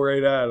balls go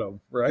right at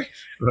them, right?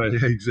 Right,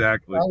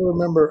 exactly. I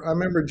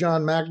remember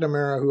John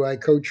McNamara, who I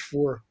coached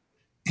for.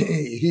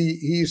 He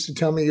used to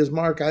tell me,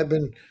 Mark, I've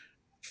been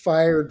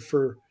fired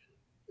for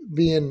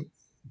being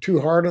too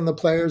hard on the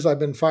players. I've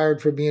been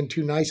fired for being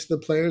too nice to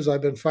the players.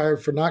 I've been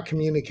fired for not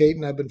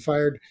communicating. I've been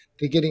fired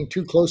for getting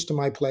too close to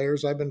my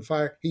players. I've been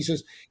fired. He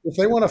says, if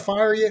they want to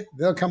fire you,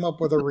 they'll come up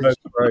with a reason.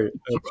 That's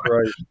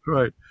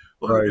right.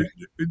 Right.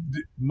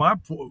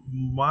 Well,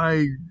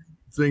 my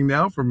thing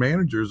now for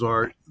managers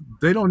are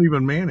they don't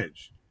even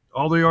manage.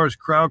 All they are is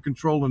crowd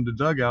control in the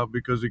dugout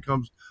because it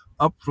comes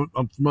up from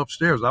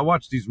upstairs. I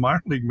watch these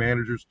minor league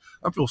managers.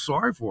 I feel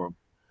sorry for them.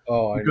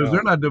 Oh, because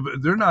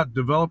they're not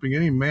developing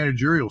any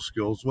managerial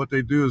skills. What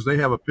they do is they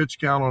have a pitch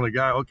count on a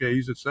guy. Okay,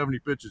 he's at 70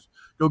 pitches.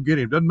 Go get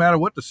him. Doesn't matter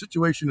what the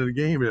situation of the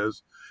game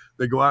is.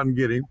 They go out and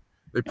get him.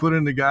 They put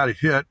in the guy to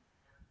hit.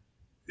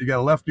 You got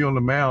a lefty on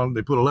the mound.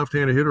 They put a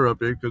left-handed hitter up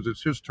there because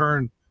it's his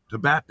turn to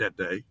bat that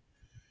day.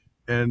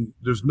 And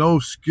there's no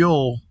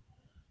skill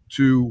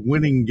to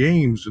winning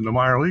games in the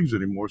minor leagues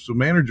anymore. So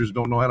managers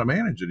don't know how to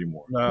manage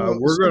anymore.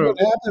 What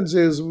happens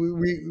is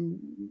the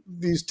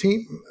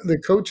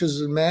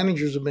coaches and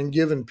managers have been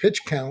given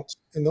pitch counts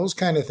and those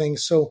kind of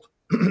things. So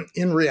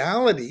in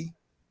reality,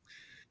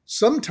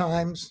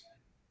 sometimes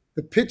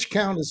the pitch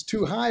count is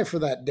too high for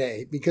that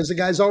day because the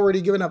guy's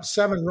already given up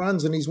 7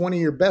 runs and he's one of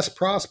your best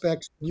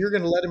prospects. You're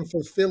going to let him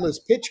fulfill his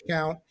pitch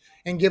count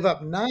and give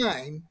up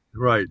 9.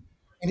 Right.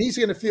 And he's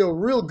going to feel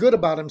real good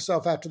about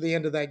himself after the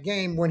end of that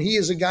game when he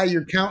is a guy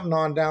you're counting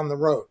on down the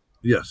road.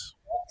 Yes.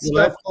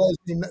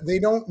 They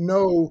don't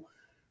know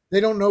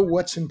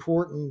what's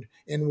important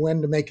and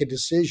when to make a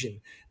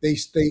decision. They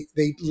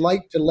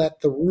like to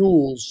let the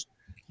rules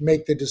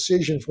make the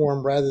decision for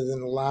them rather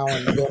than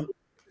allowing them to make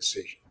the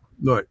decision.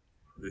 Right.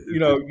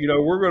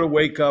 We're going to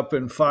wake up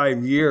in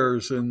 5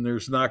 years and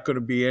there's not going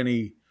to be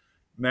any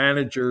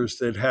managers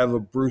that have a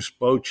Bruce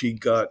Bochy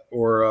gut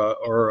or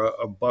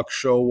a Buck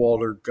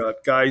Showalter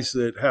gut, guys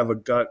that have a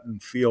gut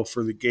and feel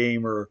for the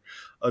game, or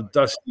a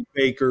Dusty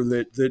Baker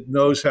that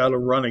knows how to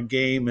run a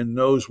game and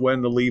knows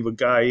when to leave a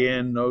guy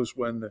in, knows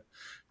when to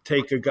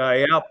take a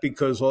guy out,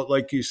 because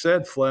like you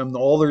said, Flem,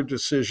 all their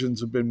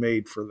decisions have been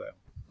made for them.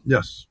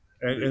 Yes.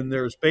 And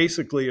there's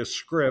basically a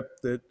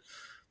script that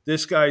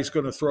this guy's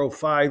going to throw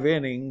 5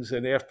 innings,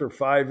 and after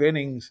 5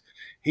 innings,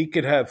 he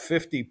could have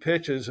 50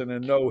 pitches and a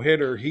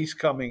no-hitter. He's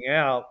coming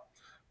out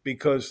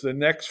because the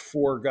next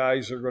 4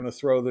 guys are going to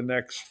throw the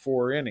next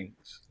 4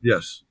 innings.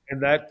 Yes.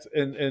 And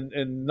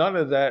none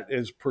of that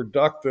is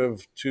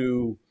productive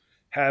to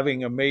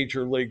having a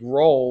major league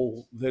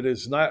role that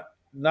is not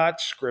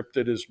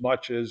scripted as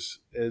much as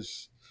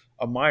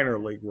a minor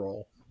league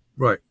role.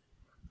 Right.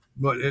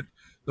 But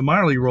the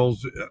minor league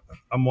roles,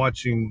 I'm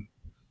watching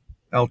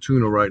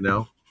Altoona right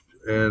now,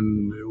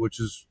 and which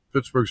is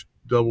Pittsburgh's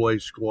AA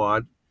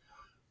squad.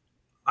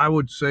 I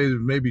would say that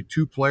maybe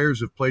 2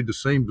 players have played the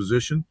same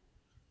position.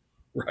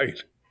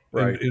 Right.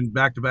 Right. in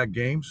back-to-back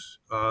games.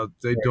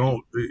 They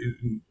don't.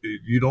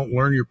 You don't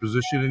learn your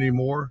position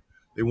anymore.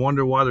 They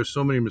wonder why there's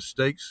so many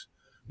mistakes.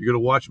 You got to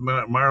watch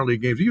minor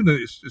league games. Even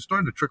it's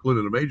starting to trickle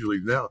into the major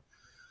league now.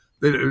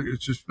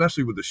 It's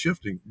especially with the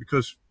shifting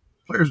because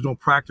players don't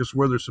practice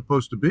where they're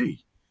supposed to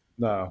be.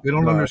 No, they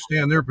don't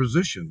understand their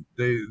position.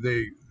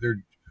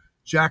 They're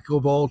jack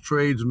of all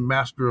trades,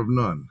 master of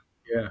none.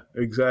 Yeah,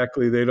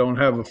 exactly. They don't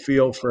have a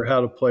feel for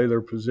how to play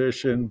their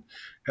position,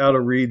 how to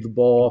read the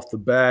ball off the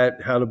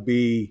bat, how to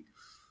be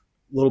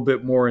a little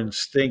bit more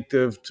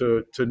instinctive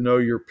to know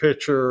your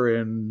pitcher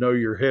and know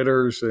your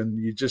hitters, and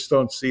you just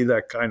don't see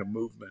that kind of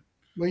movement.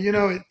 Well,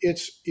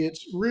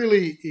 it's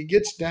really, it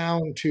gets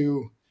down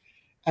to,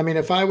 I mean,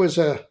 if I was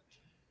a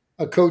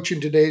coach in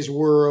today's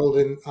world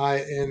and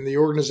the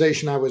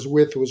organization I was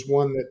with was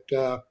one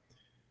that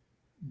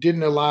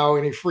didn't allow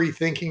any free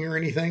thinking or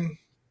anything,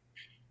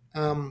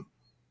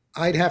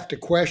 I'd have to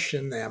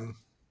question them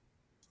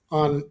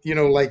on,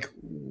 like,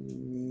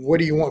 what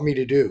do you want me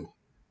to do?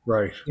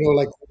 Right.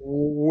 Like,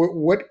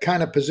 what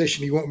kind of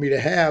position do you want me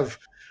to have?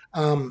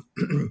 Do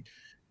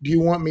you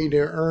want me to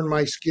earn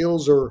my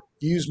skills or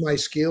use my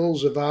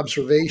skills of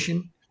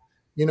observation?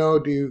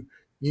 Do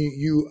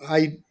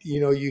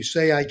you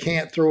say I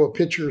can't throw a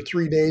pitcher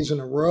 3 days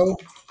in a row?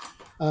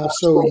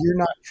 So you're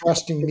not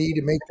trusting me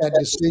to make that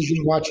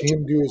decision, watching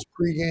him do his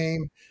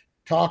pregame,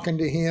 talking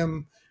to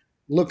him,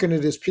 looking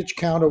at his pitch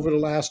count over the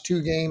last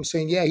 2 games,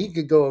 saying, yeah, he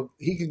could go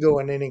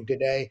an inning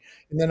today,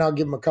 and then I'll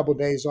give him a couple of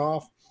days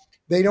off.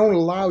 They don't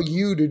allow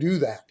you to do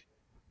that.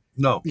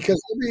 No.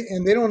 Because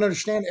and they don't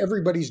understand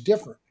everybody's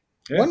different.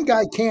 Yeah. One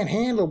guy can't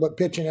handle but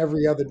pitching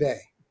every other day.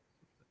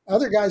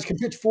 Other guys can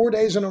pitch 4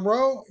 days in a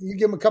row. You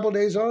give them a couple of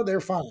days off, they're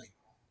fine.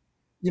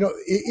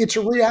 It's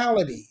a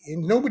reality,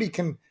 and nobody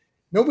can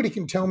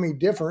tell me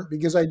different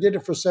because I did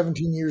it for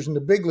 17 years in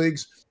the big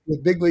leagues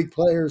with big league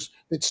players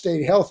that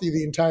stayed healthy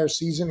the entire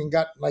season and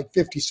got like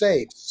 50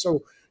 saves.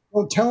 So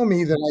don't tell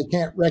me that I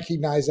can't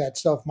recognize that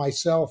stuff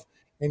myself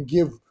and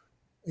give,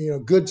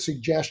 good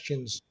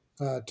suggestions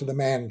to the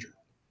manager.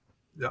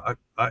 Yeah,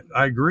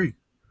 I agree.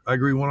 I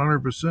agree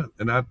 100%.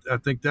 And I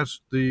think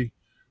that's the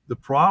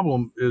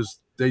problem is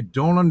they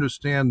don't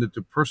understand that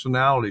the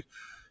personality.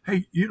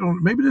 Hey,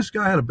 maybe this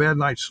guy had a bad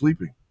night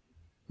sleeping.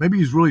 Maybe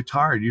he's really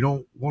tired. You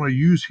don't want to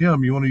use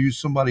him. You want to use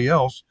somebody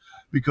else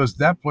because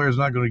that player is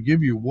not going to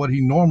give you what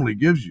he normally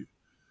gives you.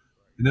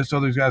 And this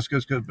other guy's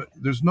because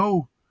there's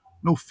no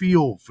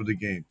feel for the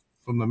game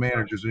from the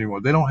managers anymore.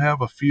 They don't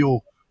have a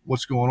feel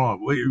what's going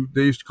on.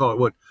 They used to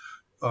call it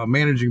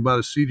managing by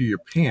the seat of your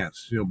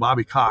pants,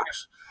 Bobby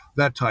Cox,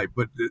 that type.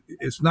 But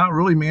it's not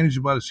really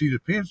managing by the seat of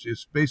the pants.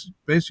 It's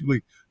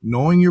basically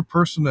knowing your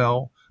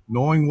personnel,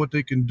 knowing what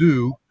they can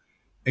do,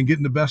 and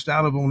getting the best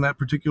out of them on that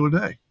particular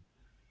day.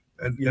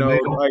 And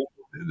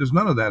there's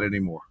none of that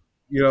anymore.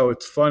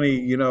 It's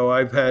funny,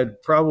 I've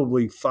had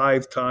probably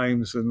 5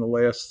 times in the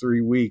last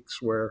 3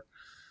 weeks where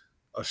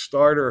a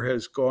starter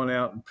has gone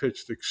out and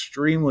pitched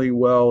extremely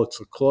well. It's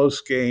a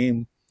close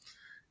game,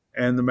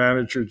 and the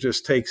manager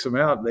just takes him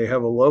out. They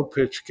have a low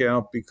pitch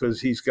count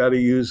because he's got to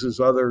use his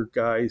other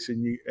guys,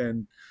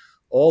 and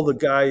all the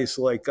guys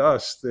like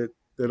us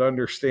that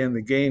understand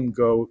the game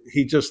go,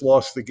 he just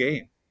lost the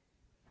game.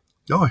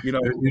 Oh, because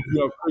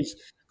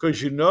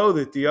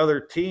that the other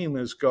team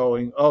is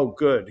going, oh,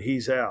 good,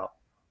 he's out.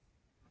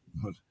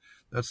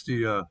 That's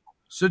the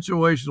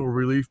situational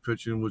relief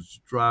pitching,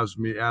 which drives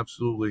me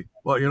absolutely.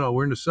 Well,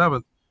 we're in the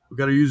 7th. We've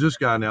got to use this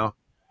guy now.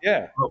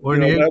 Yeah. We're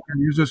in the 8th. We're going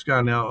to use this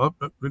guy now. Up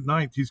at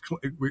 9th.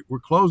 We're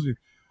closing.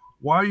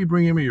 Why are you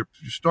bringing him in? Your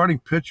starting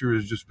pitcher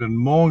has just been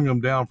mowing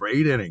them down for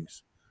 8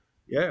 innings.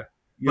 Yeah.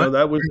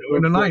 That was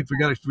in the 9th.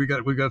 We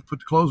got to put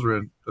the closer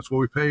in. That's what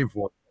we pay him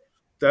for.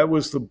 That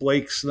was the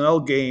Blake Snell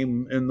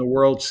game in the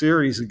World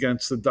Series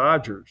against the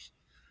Dodgers,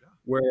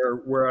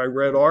 where I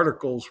read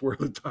articles where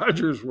the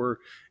Dodgers were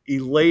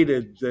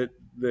elated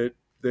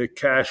that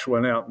Cash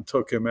went out and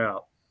took him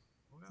out.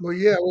 Well,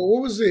 yeah. Well,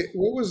 what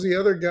was the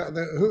other guy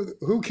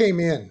who came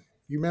in?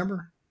 You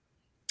remember?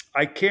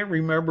 I can't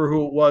remember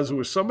who it was. It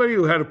was somebody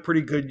who had a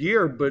pretty good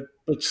year, but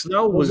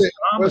Snell was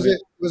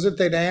dominant. Was it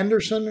that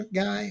Anderson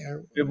guy?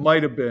 It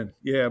might have been.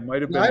 Yeah, it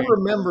might have been. I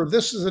remember.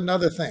 This is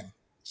another thing.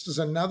 This is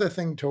another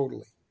thing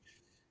totally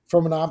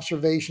from an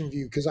observation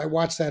view, because I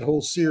watched that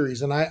whole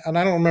series, and I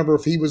don't remember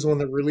if he was the one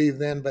that relieved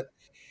then, but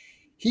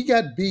he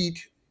got beat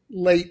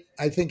late,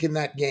 I think, in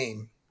that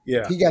game.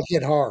 Yeah. He got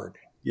hit hard.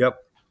 Yep.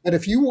 But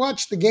if you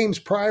watch the games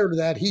prior to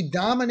that, he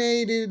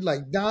dominated,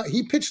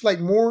 he pitched like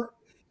more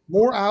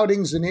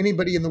outings than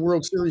anybody in the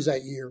World Series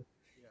that year.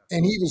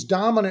 And he was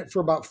dominant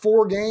for about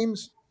 4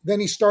 games. Then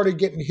he started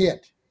getting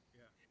hit.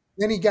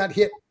 Then he got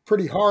hit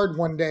pretty hard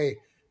one day.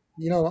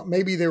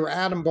 Maybe they were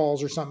atom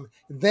balls or something.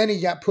 Then he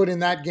got put in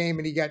that game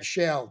and he got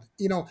shelled.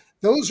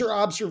 Those are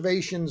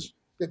observations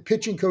that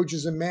pitching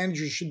coaches and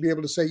managers should be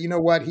able to say, you know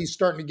what, he's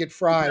starting to get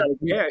fried.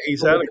 Yeah,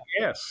 he's out of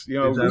gas.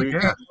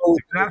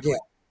 Exactly.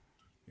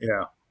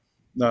 Yeah.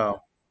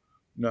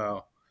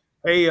 No.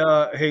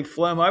 Hey,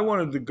 Flem, I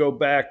wanted to go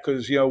back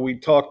because, we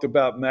talked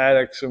about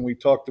Maddox and we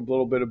talked a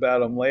little bit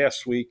about him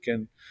last week.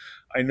 And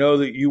I know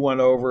that you went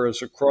over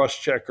as a cross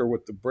checker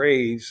with the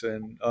Braves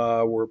and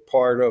were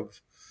part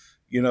of,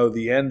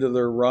 the end of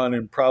their run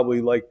and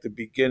probably like the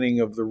beginning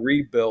of the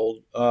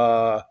rebuild,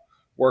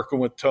 working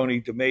with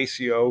Tony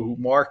DeMacio, who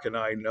Mark and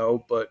I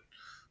know. But,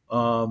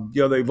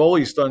 they've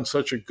always done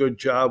such a good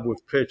job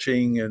with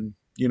pitching and,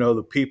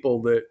 the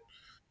people that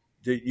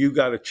you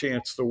got a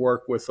chance to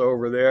work with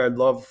over there. I'd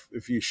love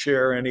if you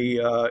share any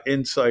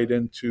insight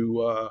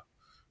into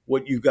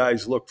what you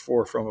guys look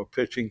for from a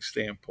pitching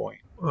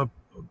standpoint.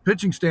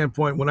 Pitching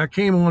standpoint, when I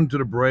came on to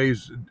the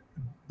Braves,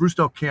 Bruce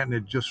Del Canton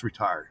had just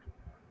retired.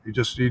 He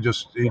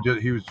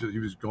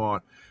was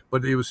gone,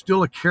 but it was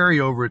still a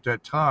carryover at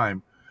that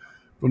time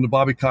from the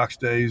Bobby Cox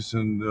days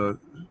and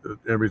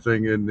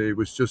everything. And it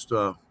was just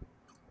a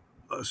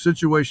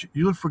situation.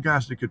 You look for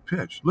guys that could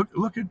pitch.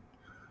 Look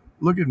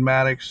at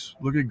Maddox.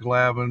 Look at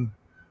Glavine,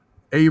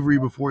 Avery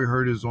before he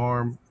hurt his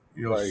arm.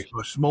 Right.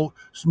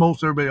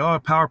 Smoltz. Everybody,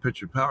 power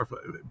pitcher.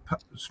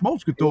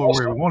 Smoltz could throw it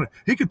where he wanted.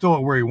 He could throw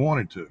it where he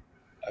wanted to.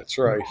 That's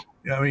right.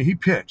 I mean, he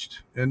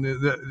pitched, and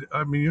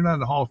you're not in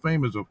the Hall of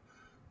Fame as a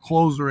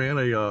closer and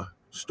a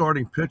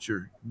starting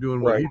pitcher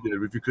doing what he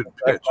did if you couldn't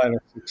pitch. That kind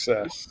of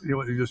success.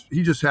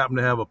 He just happened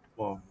to have a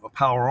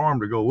power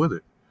arm to go with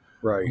it.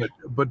 Right.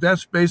 But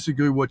that's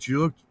basically what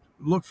you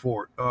look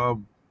for.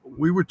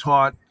 We were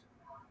taught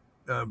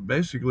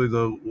basically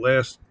the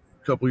last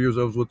couple of years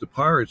I was with the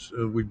Pirates.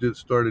 We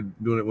started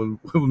doing it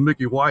with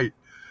Mickey White.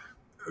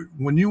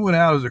 When you went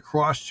out as a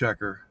cross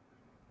checker,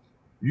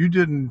 you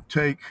didn't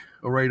take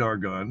a radar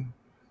gun.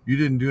 You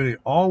didn't do anything.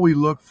 All we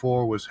looked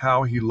for was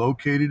how he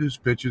located his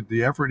pitches,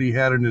 the effort he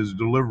had in his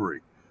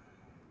delivery,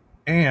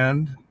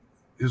 and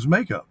his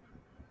makeup.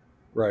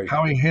 Right.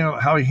 How he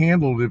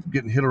handled it,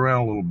 getting hit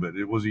around a little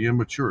bit. Was he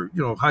immature?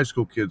 High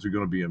school kids are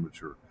going to be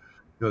immature.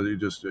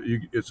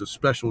 It's a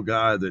special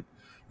guy that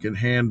can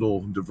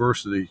handle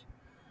diversity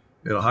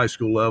at a high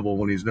school level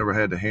when he's never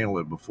had to handle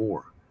it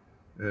before.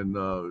 And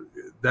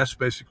that's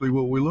basically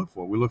what we look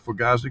for. We look for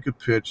guys that could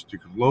pitch,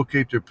 that could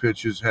locate their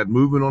pitches, had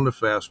movement on the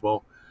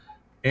fastball,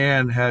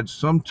 and had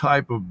some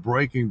type of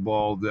breaking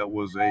ball that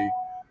was a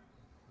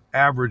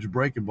average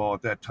breaking ball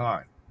at that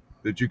time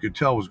that you could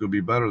tell was going to be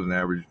better than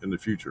average in the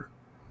future.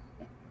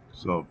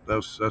 So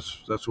that's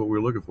what we're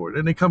looking for.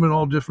 And they come in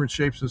all different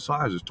shapes and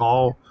sizes,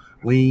 tall,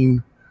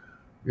 lean.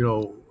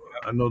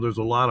 I know there's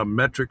a lot of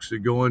metrics that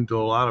go into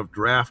a lot of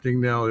drafting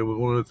now. It was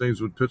one of the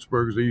things with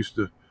Pittsburgh is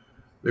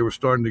they were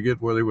starting to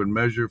get where they would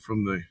measure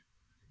from the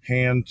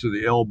hand to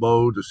the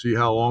elbow to see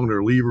how long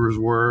their levers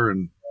were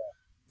and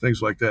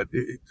things like that.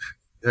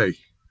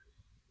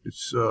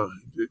 It's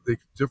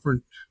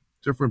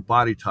different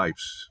body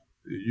types.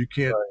 You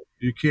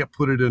can't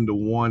put it into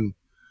one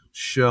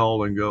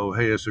shell and go,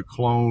 hey, it's a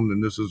clone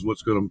and this is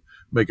what's going to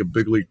make a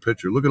big league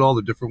pitcher. Look at all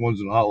the different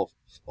ones in the Hall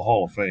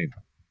of Fame.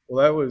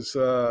 Well, that was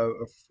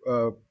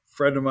a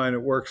friend of mine that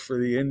works for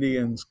the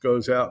Indians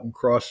goes out and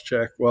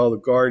cross-check,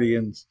 the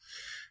Guardians.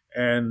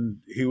 And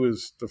he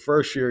was, the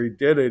first year he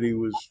did it, he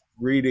was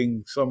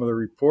reading some of the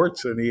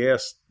reports and he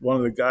asked one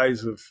of the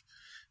guys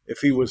if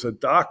he was a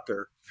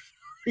doctor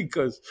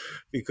because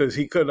he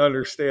couldn't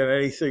understand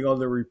anything on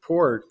the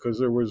report because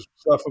there was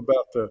stuff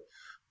about the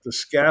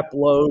scap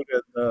load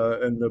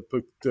and the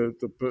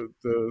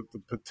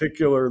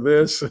particular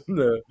this and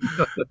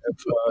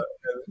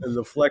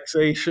the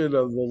flexation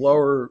of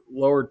the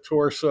lower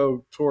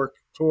torso torque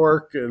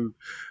and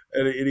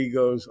he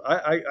goes,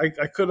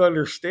 I couldn't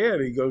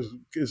understand. He goes,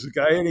 is the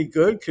guy any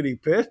good? Can he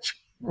pitch?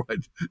 Right.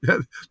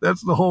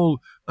 That's the whole.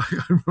 I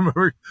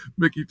remember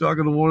Mickey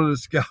talking to one of the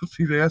scouts.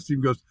 He asked him,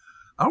 he goes,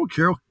 I don't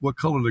care what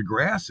color the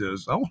grass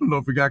is. I want to know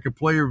if a guy can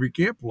play or if he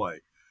can't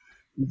play.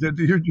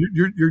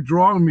 You're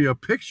drawing me a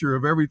picture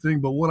of everything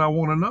but what I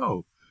want to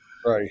know.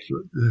 Right.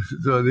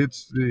 So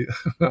it's the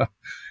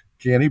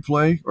can he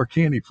play or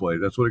can he play?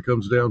 That's what it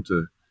comes down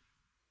to.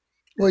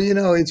 Well,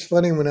 it's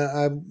funny when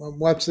I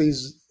watch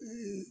the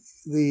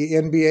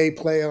NBA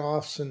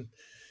playoffs and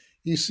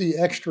you see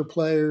extra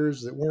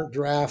players that weren't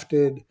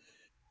drafted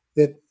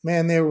that,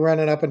 man, they were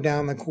running up and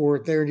down the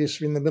court. They're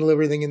just in the middle of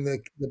everything. And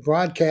the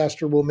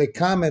broadcaster will make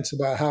comments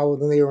about how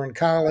when they were in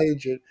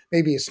college, or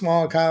maybe a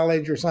small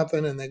college or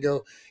something, and they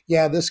go,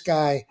 yeah, this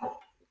guy's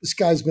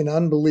been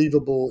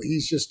unbelievable.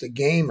 He's just a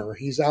gamer.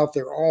 He's out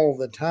there all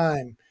the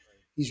time.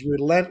 He's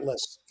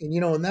relentless. And,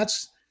 and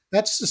that's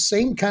the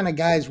same kind of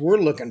guys we're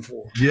looking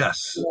for.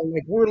 Yes.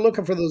 We're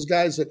looking for those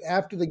guys that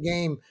after the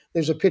game,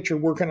 there's a pitcher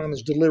working on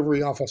his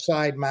delivery off a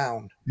side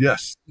mound.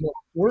 Yes.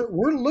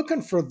 We're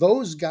looking for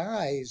those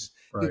guys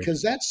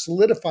because that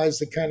solidifies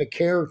the kind of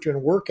character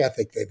and work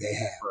ethic that they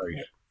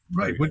have.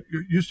 Right. When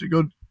you used to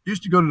go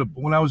to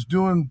when I was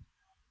doing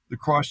the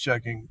cross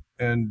checking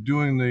and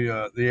doing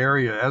the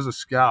area as a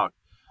scout,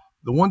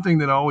 the one thing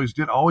that I always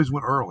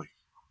went early,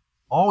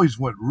 always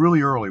went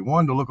really early.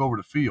 One, to look over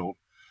the field.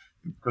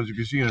 Because if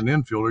you see an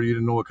infielder, you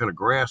didn't know what kind of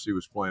grass he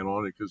was playing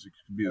on it because it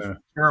could be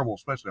terrible,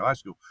 especially high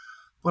school.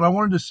 But I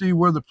wanted to see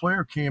where the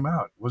player came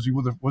out. Was he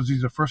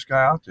the first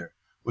guy out there?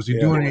 Was he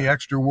doing any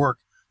extra work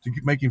to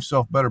make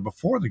himself better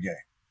before the game?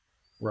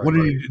 Right. What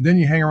did he? Then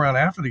you hang around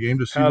after the game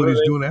to see what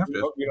he's doing after.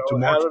 To how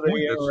Mark's do they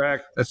point,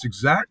 interact? that's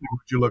exactly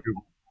what you're looking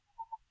for.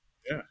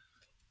 Yeah.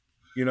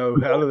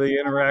 How do they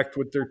interact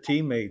with their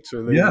teammates?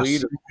 Are they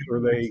leaders? Are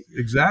they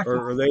exactly?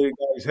 Or are they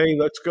guys? Hey,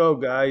 let's go,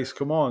 guys!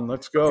 Come on,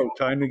 let's go!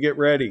 Time to get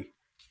ready.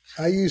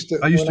 I used to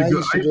go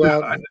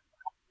out.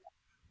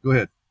 Go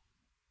ahead.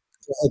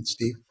 Go ahead,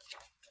 Steve.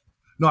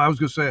 No, I was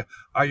going to say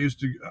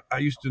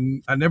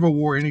I never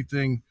wore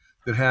anything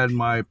that had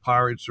my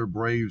Pirates or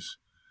Braves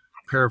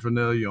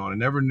paraphernalia on. I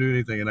never knew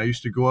anything, and I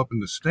used to go up in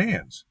the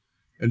stands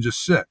and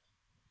just sit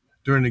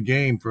during the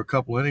game for a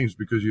couple innings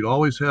because you'd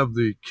always have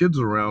the kids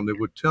around that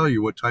would tell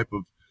you what type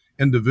of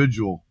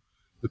individual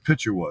the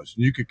pitcher was,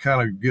 and you could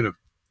kind of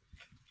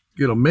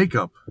get a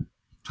makeup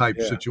type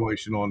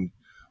situation on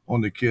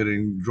the kid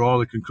and draw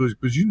the conclusion.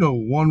 Because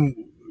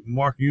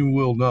Mark, you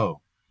will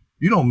know,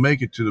 you don't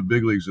make it to the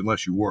big leagues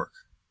unless you work.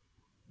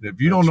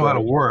 If you don't know how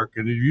to work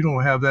and if you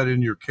don't have that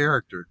in your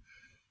character,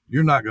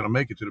 you're not going to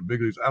make it to the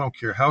big leagues. I don't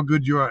care how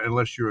good you are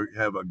unless you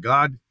have a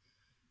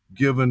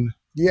God-given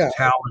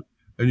talent.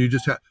 And you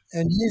just have,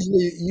 and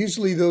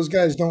usually those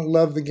guys don't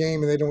love the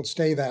game and they don't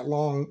stay that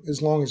long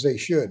as they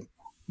should.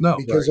 No,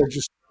 because they're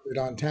just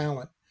on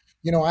talent.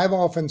 I've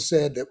often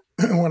said that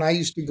when I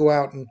used to go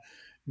out and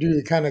do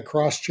the kind of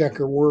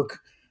cross-checker work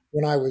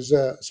when I was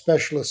a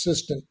special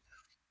assistant,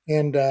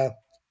 and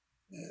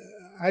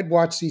I'd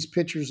watch these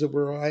pitchers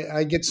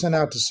I get sent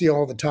out to see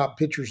all the top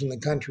pitchers in the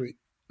country,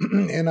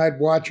 and I'd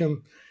watch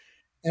them,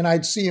 and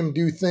I'd see them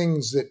do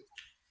things that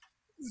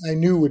I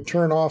knew would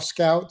turn off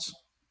scouts.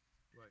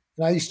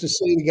 And I used to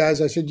say to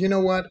guys, I said, you know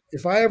what?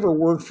 If I ever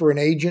worked for an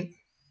agent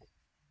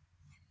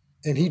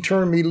and he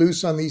turned me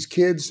loose on these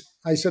kids,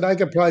 I said I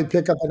could probably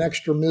pick up an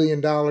extra $1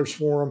 million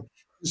for them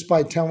just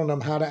by telling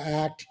them how to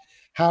act,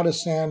 how to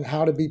stand,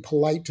 how to be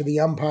polite to the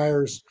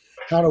umpires,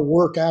 how to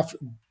work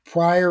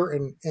prior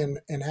and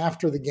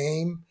after the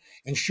game,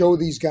 and show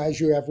these guys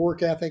you have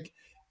work ethic.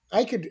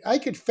 I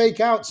could fake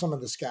out some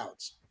of the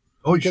scouts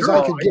because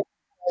I could get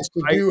guys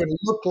to do and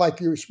look like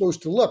you're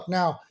supposed to look.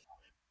 Now,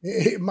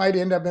 it might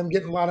end up them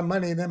getting a lot of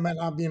money and them might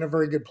not being a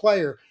very good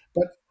player.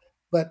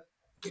 But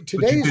in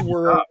today's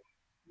world,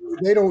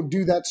 they don't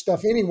do that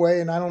stuff anyway.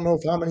 And I don't know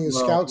how many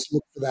scouts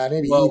look for that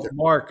either.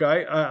 Mark,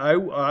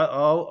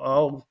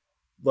 I'll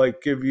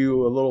give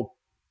you a little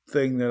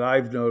thing that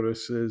I've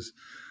noticed is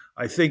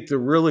I think the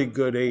really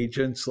good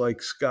agents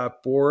like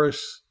Scott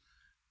Boras,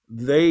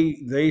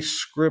 they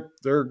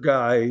script their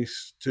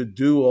guys to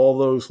do all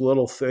those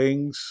little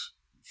things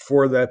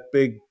for that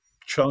big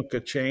chunk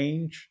of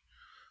change.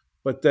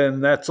 But then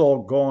that's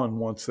all gone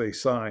once they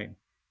sign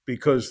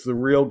because the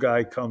real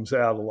guy comes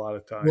out a lot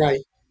of times.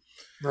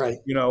 Right.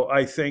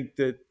 I think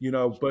that,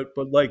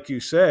 but like you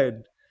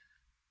said,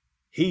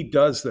 he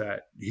does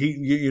that.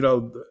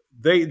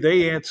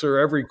 They answer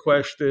every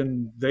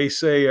question. They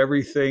say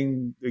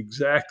everything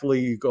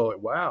exactly. You go,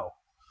 wow,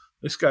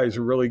 this guy's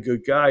a really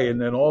good guy. And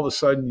then all of a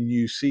sudden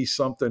you see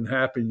something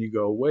happen. You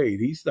go,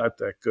 wait, he's not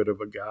that good of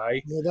a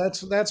guy. Yeah,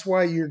 that's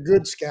why you're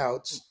good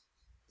scouts.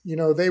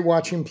 They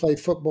watch him play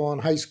football in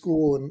high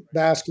school and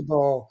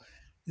basketball.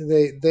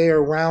 They're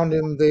around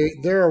him.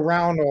 They're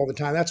around all the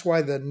time. That's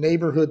why the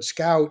neighborhood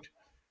scout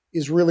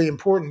is really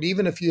important.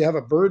 Even if you have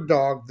a bird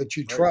dog that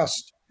you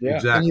trust,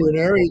 exactly. And you're an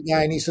area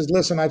guy, and he says,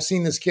 "Listen, I've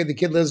seen this kid. The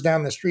kid lives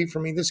down the street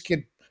from me. This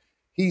kid,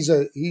 he's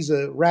a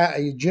rat,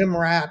 a gym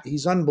rat.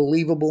 He's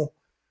unbelievable."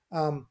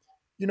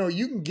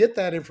 You can get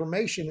that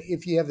information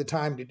if you have the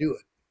time to do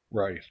it.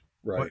 Right.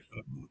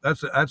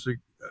 That's I'll give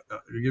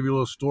you a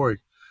little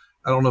story.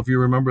 I don't know if you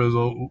remember, there's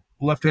a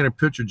left-handed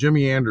pitcher,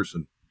 Jimmy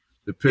Anderson,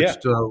 that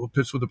pitched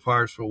with the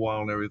Pirates for a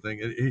while and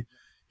everything. And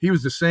he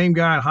was the same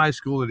guy in high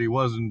school that he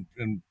was in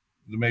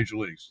the major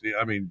leagues.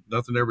 I mean,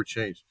 nothing ever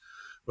changed.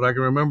 But I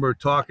can remember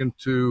going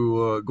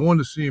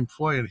to see him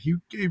play, and he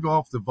gave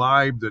off the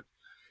vibe that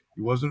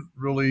he wasn't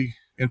really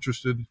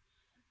interested.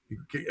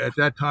 At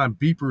that time,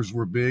 beepers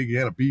were big. He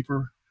had a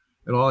beeper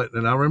and all that.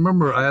 And I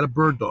remember I had a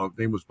bird dog. His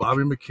name was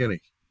Bobby McKinney.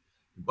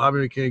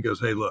 Bobby McKinney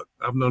goes, "Hey, look,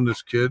 I've known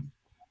this kid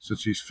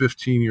since he's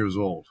 15 years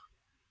old.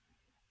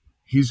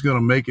 He's going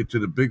to make it to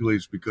the big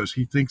leagues because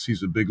he thinks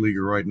he's a big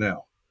leaguer right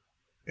now.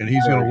 And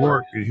he's going to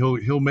work, and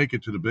he'll make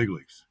it to the big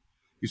leagues."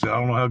 He said, "I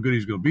don't know how good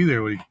he's going to be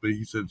there, but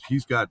he said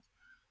he's got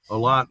a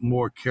lot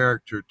more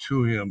character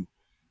to him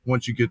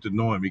once you get to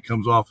know him. He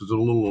comes off as a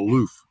little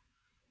aloof."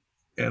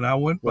 And I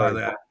went by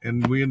that,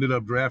 and we ended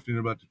up drafting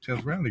about the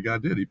 10th round. The guy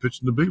did. He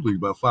pitched in the big league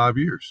about 5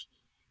 years.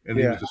 And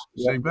he was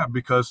the same guy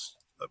because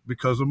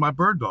of my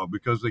bird dog,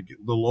 because the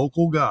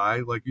local guy,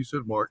 like you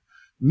said, Mark,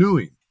 knew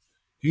him.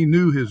 He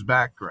knew his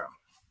background.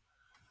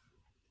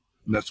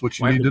 And that's what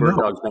you need to know.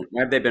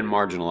 Why have they been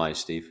marginalized,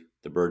 Steve?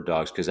 The bird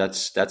dogs, because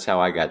that's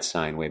how I got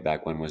signed way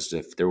back when. Was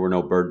if there were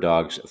no bird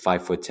dogs,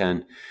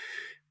 5'10",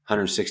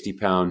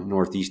 160-pound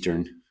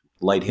Northeastern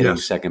light hitting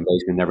second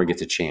baseman never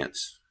gets a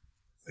chance.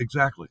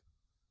 Exactly,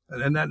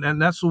 and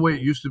that's the way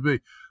it used to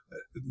be.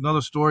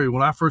 Another story: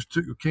 when I first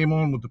came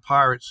on with the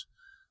Pirates,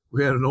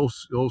 we had an old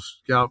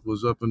scout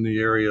was up in the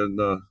area,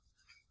 and I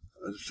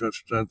was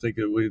trying to think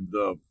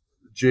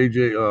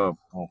JJ.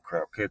 Oh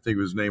crap, can't think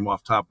of his name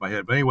off the top of my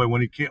head. But anyway,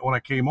 when I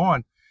came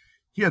on,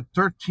 he had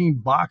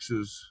 13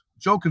 boxes.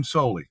 Joe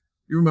Consoli.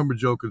 You remember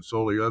Joe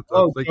Consoli? Joe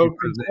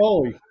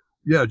Consoli.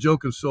 Yeah, Joe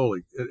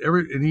Consoli.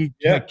 And he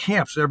had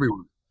camps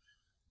everywhere.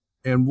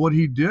 And what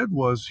he did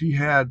was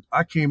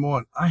I came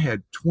on, I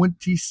had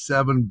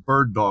 27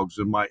 bird dogs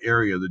in my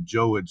area that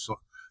Joe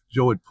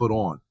had put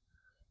on.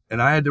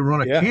 And I had to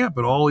run a camp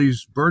at all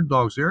these bird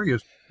dogs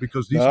areas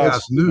because these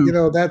guys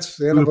knew. That's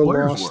the end of a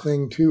lost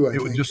thing too. I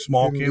think. Was just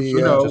small camps.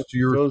 Just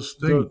your those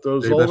thing.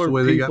 Those older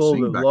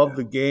people that love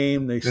the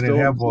game, they still didn't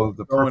have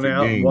the perfect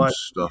games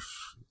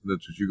stuff that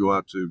you go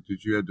out to.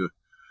 That you had to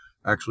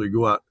actually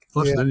go out.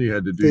 Plus, then you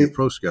had to do your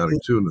pro scouting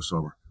too in the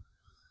summer.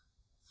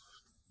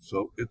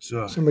 So it's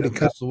that's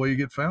the way you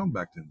get found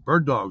back then.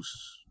 Bird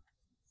dogs.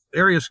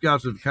 Area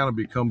scouts have kind of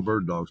become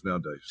bird dogs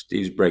nowadays.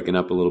 Steve's breaking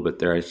up a little bit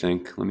there, I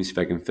think. Let me see if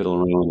I can fiddle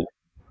around with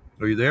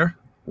it. Are you there?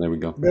 There we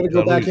go. Better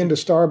go back into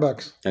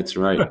Starbucks. That's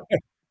right.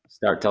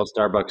 Tell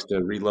Starbucks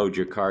to reload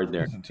your card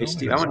there. Hey,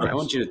 Steve, I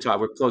want you to talk.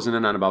 We're closing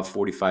in on about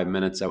 45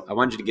 minutes. I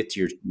want you to get to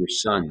your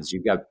sons.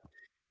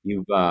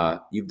 You've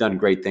done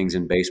great things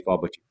in baseball,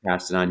 but you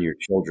passed it on to your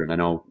children. I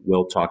know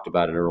Will talked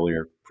about it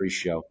earlier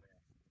pre-show.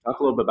 Talk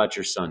a little bit about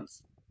your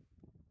sons.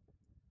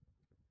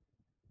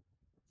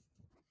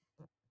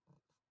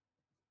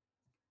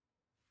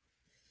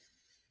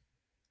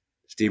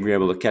 Steve, were you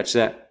able to catch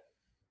that?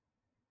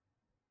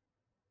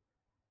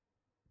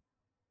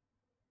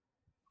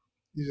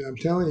 I'm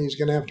telling you, he's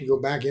going to have to go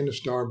back into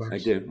Starbucks. I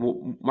did.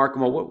 Well, Mark,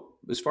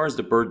 as far as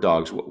the bird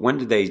dogs, when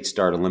did they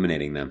start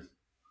eliminating them?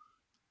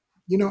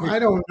 I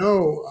don't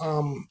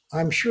know.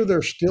 I'm sure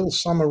there's still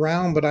some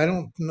around, but I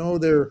don't know.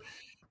 They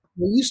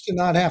used to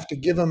not have to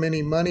give them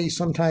any money,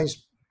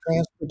 sometimes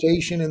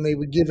transportation, and they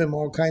would give him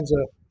all kinds of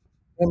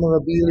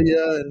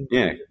memorabilia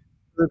and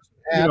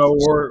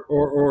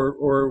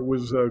or it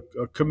was a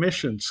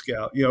commission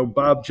scout.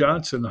 Bob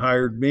Johnson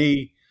hired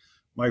me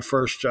my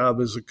first job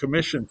as a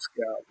commission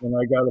scout, and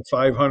I got a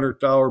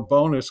 $500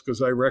 bonus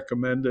because I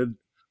recommended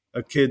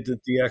a kid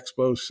that the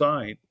Expos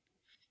signed.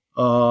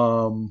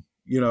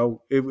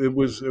 It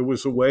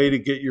was a way to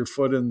get your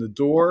foot in the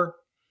door.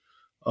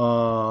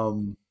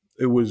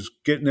 It was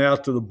getting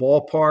out to the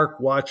ballpark,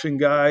 watching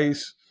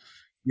guys,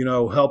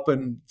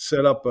 helping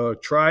set up a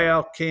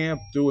tryout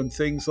camp, doing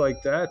things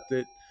like that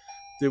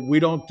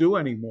we don't do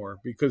anymore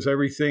because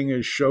everything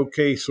is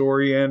showcase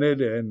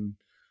oriented and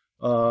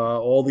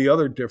all the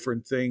other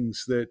different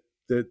things that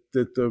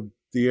the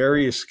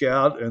area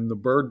scout and the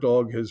bird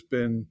dog has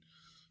been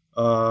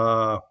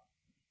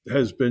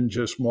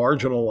just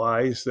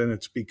marginalized, and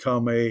it's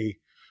become a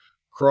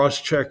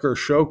cross-checker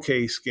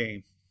showcase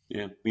game.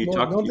 Yeah, they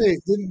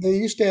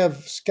used to have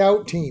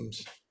scout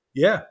teams.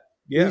 Yeah.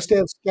 They used to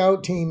have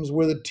scout teams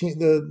where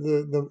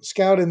the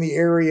scout in the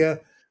area,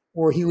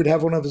 or he would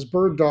have one of his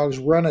bird dogs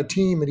run a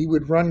team, and he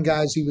would run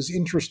guys he was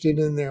interested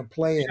in there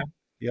playing.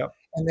 Yeah.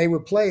 And they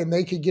would play, and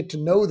they could get to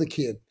know the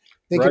kid.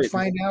 They could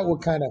find out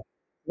what kind of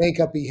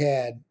makeup he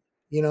had,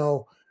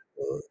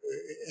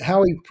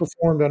 how he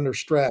performed under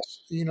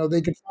stress.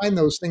 They could find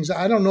those things.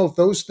 I don't know if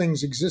those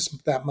things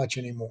exist that much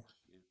anymore.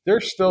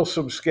 There's still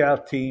some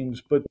scout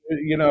teams, but,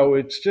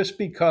 it's just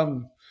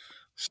become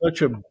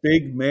such a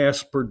big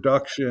mass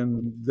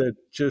production that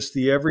just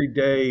the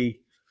everyday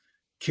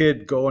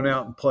kid going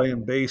out and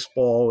playing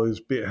baseball has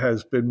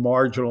been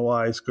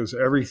marginalized because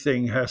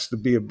everything has to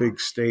be a big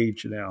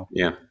stage now.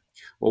 Yeah.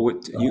 Well,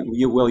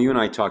 you and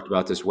I talked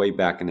about this way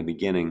back in the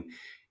beginning.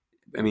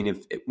 I mean,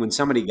 when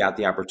somebody got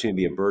the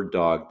opportunity to be a bird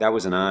dog, that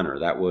was an honor.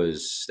 They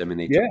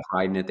took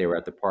pride in it. They were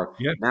at the park.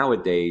 Yeah.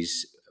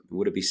 Nowadays,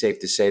 would it be safe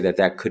to say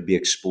that could be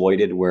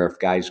exploited, where if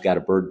guys got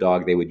a bird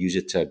dog, they would use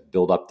it to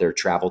build up their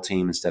travel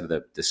team instead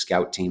of the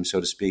scout team, so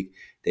to speak?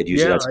 They'd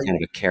use it as kind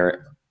of a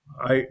carrot.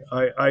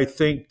 I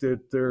think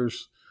that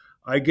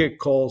I get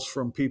calls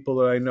from people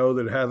that I know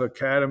that have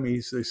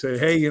academies. They say,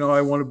 hey,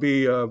 I want to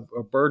be a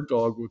bird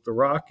dog with the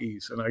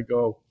Rockies. And I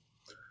go,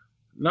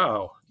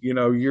 no,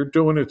 you're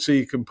doing it so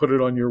you can put it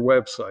on your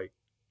website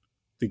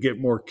to get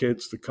more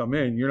kids to come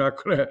in. You're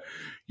not going to,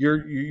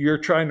 you're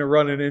trying to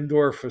run an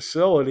indoor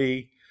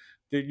facility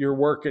that you're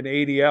working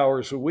 80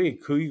 hours a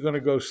week. Who are you going to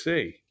go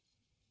see?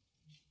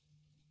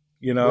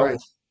 Right.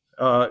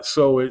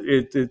 So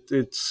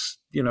it's,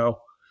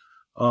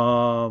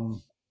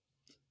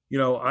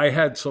 I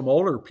had some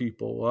older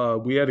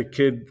people. We had a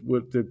kid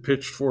that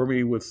pitched for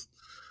me with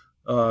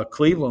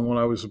Cleveland when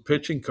I was a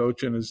pitching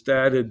coach, and his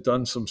dad had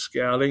done some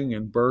scouting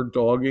and bird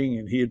dogging,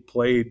 and he had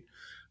played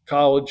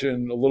college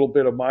and a little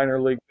bit of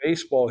minor league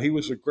baseball. He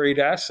was a great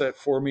asset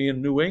for me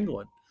in New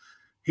England.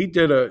 He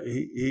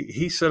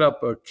set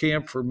up a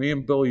camp for me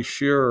and Billy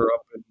Shearer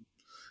up in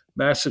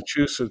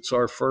Massachusetts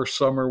our first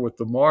summer with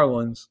the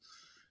Marlins.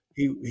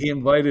 He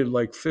invited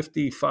like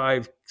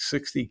 55,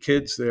 60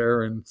 kids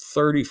there, and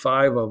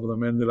 35 of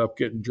them ended up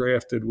getting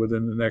drafted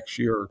within the next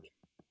year.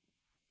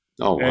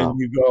 Oh, wow. And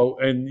you go,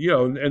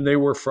 and they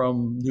were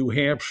from New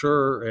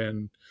Hampshire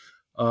and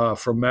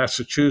from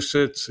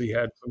Massachusetts. He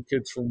had some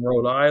kids from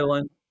Rhode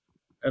Island,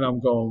 and I'm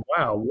going,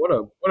 wow, what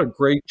a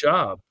great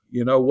job.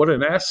 what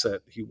an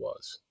asset he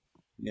was.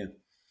 Yeah.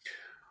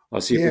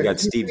 I'll see if we got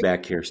Steve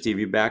back here. Steve,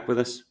 you back with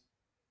us?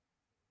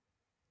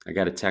 I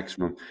got a text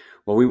from him.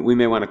 Well, we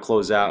may want to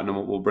close out, and then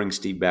we'll bring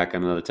Steve back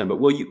on another time. But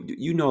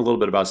you know a little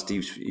bit about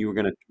Steve's. You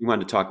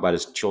wanted to talk about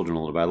his children a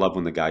little bit. I love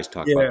when the guys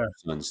talk about their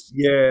sons.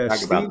 Yeah,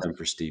 talk about them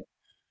for Steve.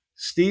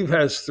 Steve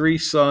has 3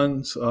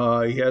 sons.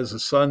 He has a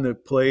son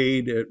that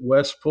played at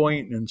West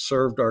Point and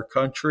served our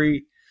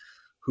country,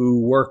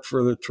 who worked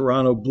for the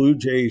Toronto Blue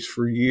Jays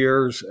for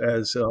years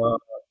as their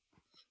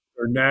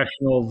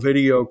national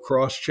video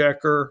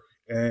cross-checker,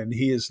 and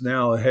he is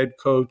now a head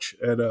coach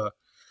at a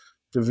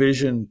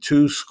Division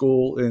II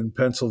school in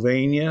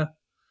Pennsylvania.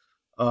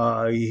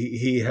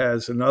 He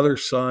has another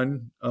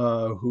son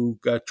who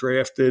got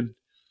drafted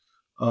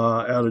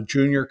out of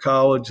junior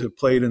college that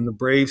played in the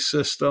Brave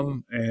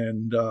system,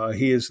 and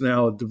he is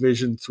now a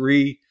Division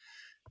III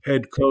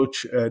head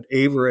coach at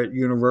Averett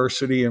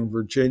University in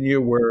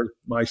Virginia, where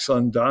my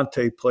son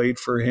Dante played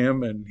for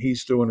him, and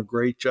he's doing a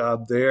great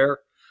job there.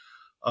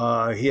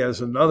 He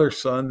has another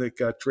son that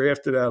got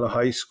drafted out of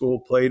high school,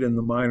 played in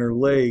the minor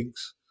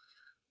leagues,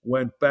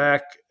 went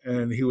back,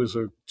 and he was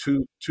a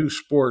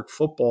two-sport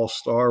football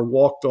star,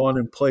 walked on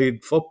and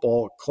played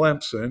football at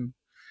Clemson.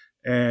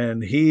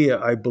 And he,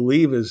 I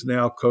believe, is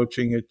now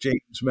coaching at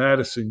James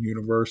Madison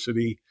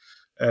University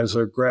as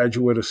a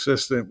graduate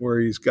assistant where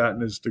he's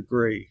gotten his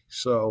degree.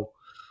 So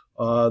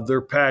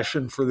their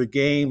passion for the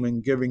game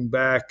and giving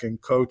back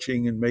and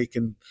coaching and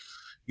making,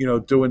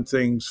 doing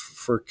things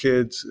for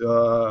kids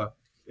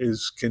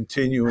is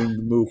continuing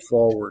to move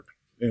forward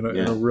in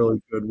a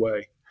really good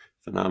way.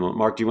 Phenomenal.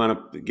 Mark, do you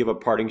want to give a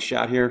parting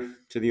shot here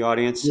to the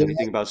audience?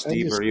 Anything about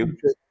Steve or you?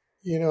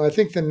 I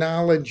think the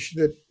knowledge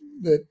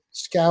that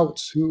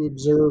scouts who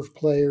observe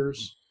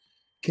players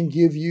can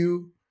give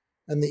you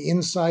and the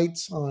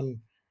insights on,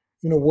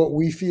 what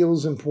we feel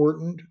is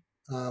important,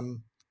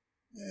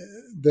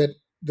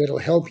 that'll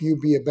help you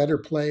be a better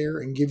player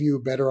and give you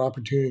a better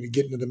opportunity to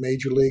get into the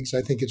major leagues.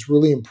 I think it's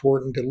really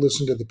important to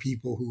listen to the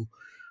people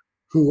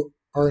who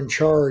are in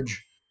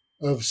charge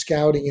of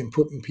scouting and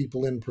putting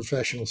people in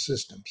professional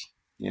systems.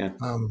 Yeah.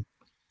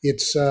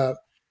 It's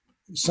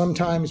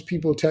sometimes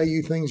people tell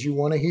you things you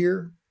want to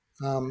hear.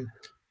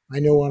 I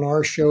know on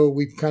our show,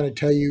 we kind of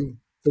tell you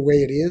the way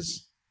it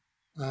is.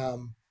 I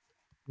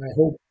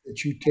hope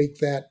that you take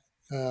that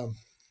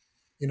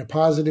in a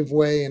positive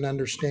way and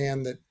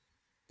understand that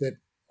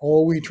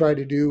all we try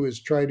to do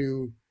is try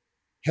to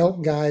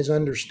help guys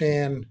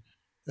understand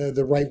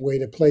the right way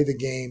to play the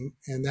game.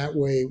 And that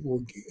way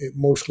will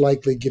most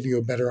likely give you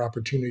a better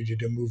opportunity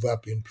to move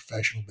up in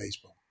professional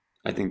baseball.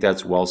 I think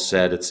that's well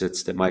said.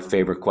 It's my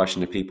favorite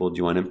question to people. Do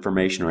you want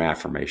information or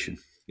affirmation?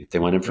 If they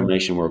want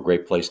information, we're a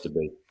great place to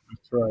be.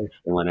 That's right.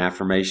 If they want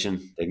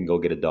affirmation, they can go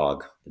get a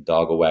dog. The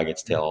dog will wag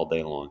its tail all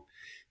day long.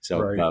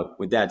 So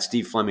with that,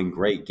 Steve Fleming,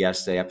 great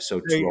guest day,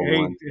 episode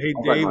 201. Hey,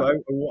 Dave,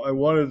 I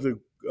wanted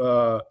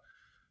to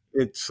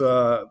it's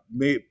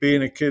me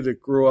being a kid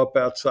that grew up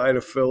outside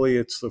of Philly.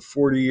 It's the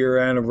 40-year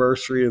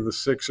anniversary of the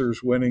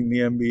Sixers winning the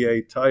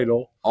NBA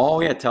title. Oh,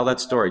 yeah. Tell that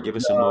story. Give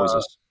us some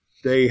Moses.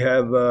 They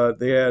had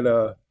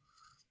a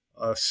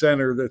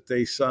center that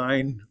they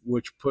signed,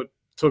 which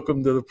took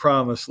them to the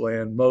promised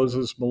land,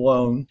 Moses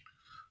Malone.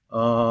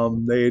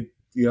 They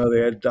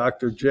had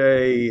Dr.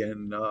 J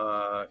and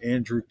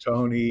Andrew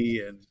Toney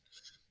and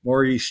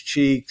Maurice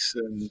Cheeks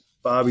and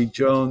Bobby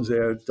Jones. They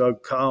had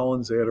Doug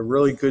Collins. They had a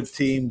really good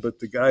team, but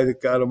the guy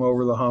that got them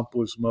over the hump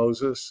was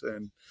Moses.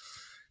 And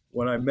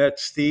when I met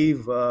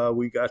Steve,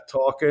 we got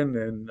talking,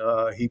 and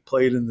he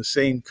played in the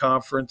same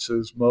conference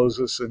as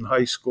Moses in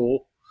high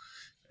school.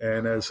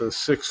 And as a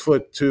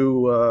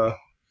 6'2"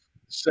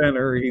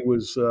 center, he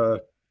was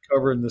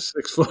covering the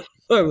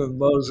 6'11"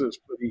 Moses,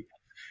 but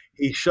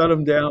he shut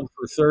him down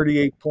for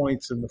 38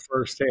 points in the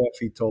first half,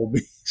 he told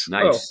me. So,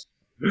 nice.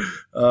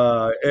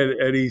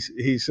 And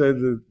he said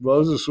that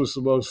Moses was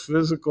the most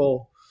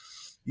physical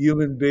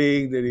human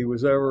being that he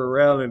was ever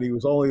around, and he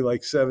was only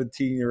like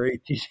 17 or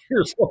 18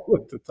 years old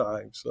at the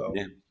time. So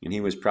yeah, and he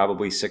was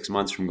probably 6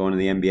 months from going to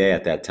the NBA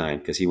at that time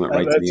because he went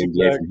right to the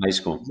NBA from high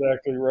school.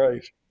 Exactly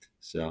right.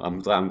 So I'm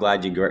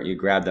glad you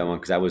grabbed that one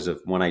because that was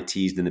one I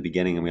teased in the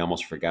beginning and we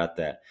almost forgot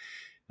that.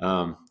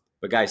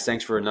 But guys,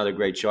 thanks for another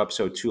great show.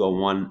 Episode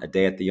 201, A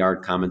Day at the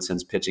Yard, Common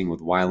Sense Pitching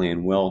with Wiley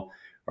and Will.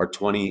 Our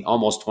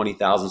almost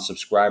 20,000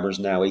 subscribers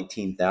now,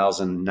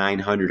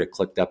 18,900 it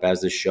clicked up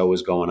as this show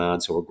is going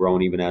on. So we're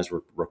growing even as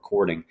we're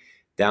recording.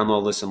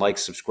 Download, listen, like,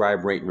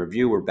 subscribe, rate, and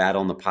review. We're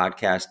battling the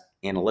podcast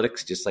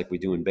analytics just like we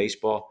do in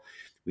baseball.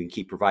 We can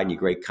keep providing you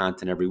great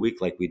content every week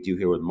like we do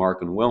here with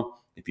Mark and Will.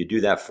 If you do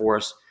that for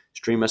us,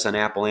 stream us on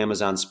Apple,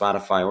 Amazon,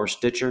 Spotify, or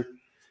Stitcher.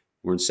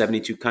 We're in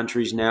 72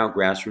 countries now,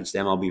 grassroots to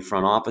MLB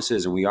front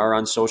offices, and we are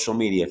on social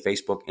media,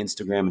 Facebook,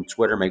 Instagram, and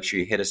Twitter. Make sure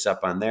you hit us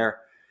up on there.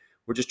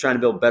 We're just trying to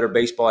build better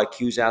baseball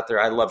IQs out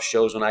there. I love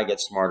shows when I get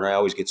smarter. I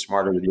always get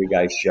smarter with you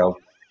guys' show.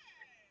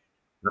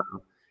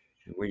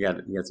 We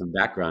got some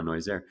background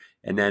noise there.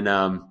 And then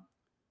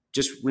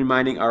just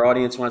reminding, our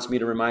audience wants me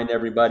to remind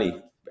everybody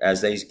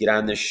as they get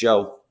on this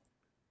show,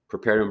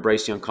 prepare to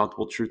embrace the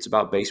uncomfortable truths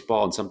about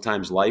baseball and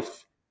sometimes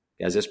life.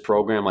 as this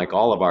program, like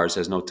all of ours,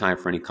 has no time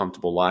for any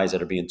comfortable lies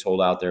that are being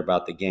told out there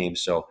about the game.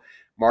 So,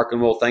 Mark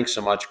and Will, thanks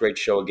so much. Great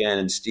show again.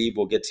 And Steve,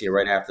 we'll get to you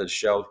right after the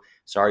show.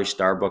 Sorry,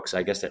 Starbucks.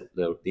 I guess that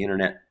the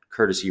internet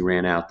courtesy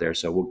ran out there,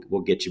 so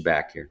we'll get you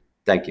back here.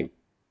 Thank you.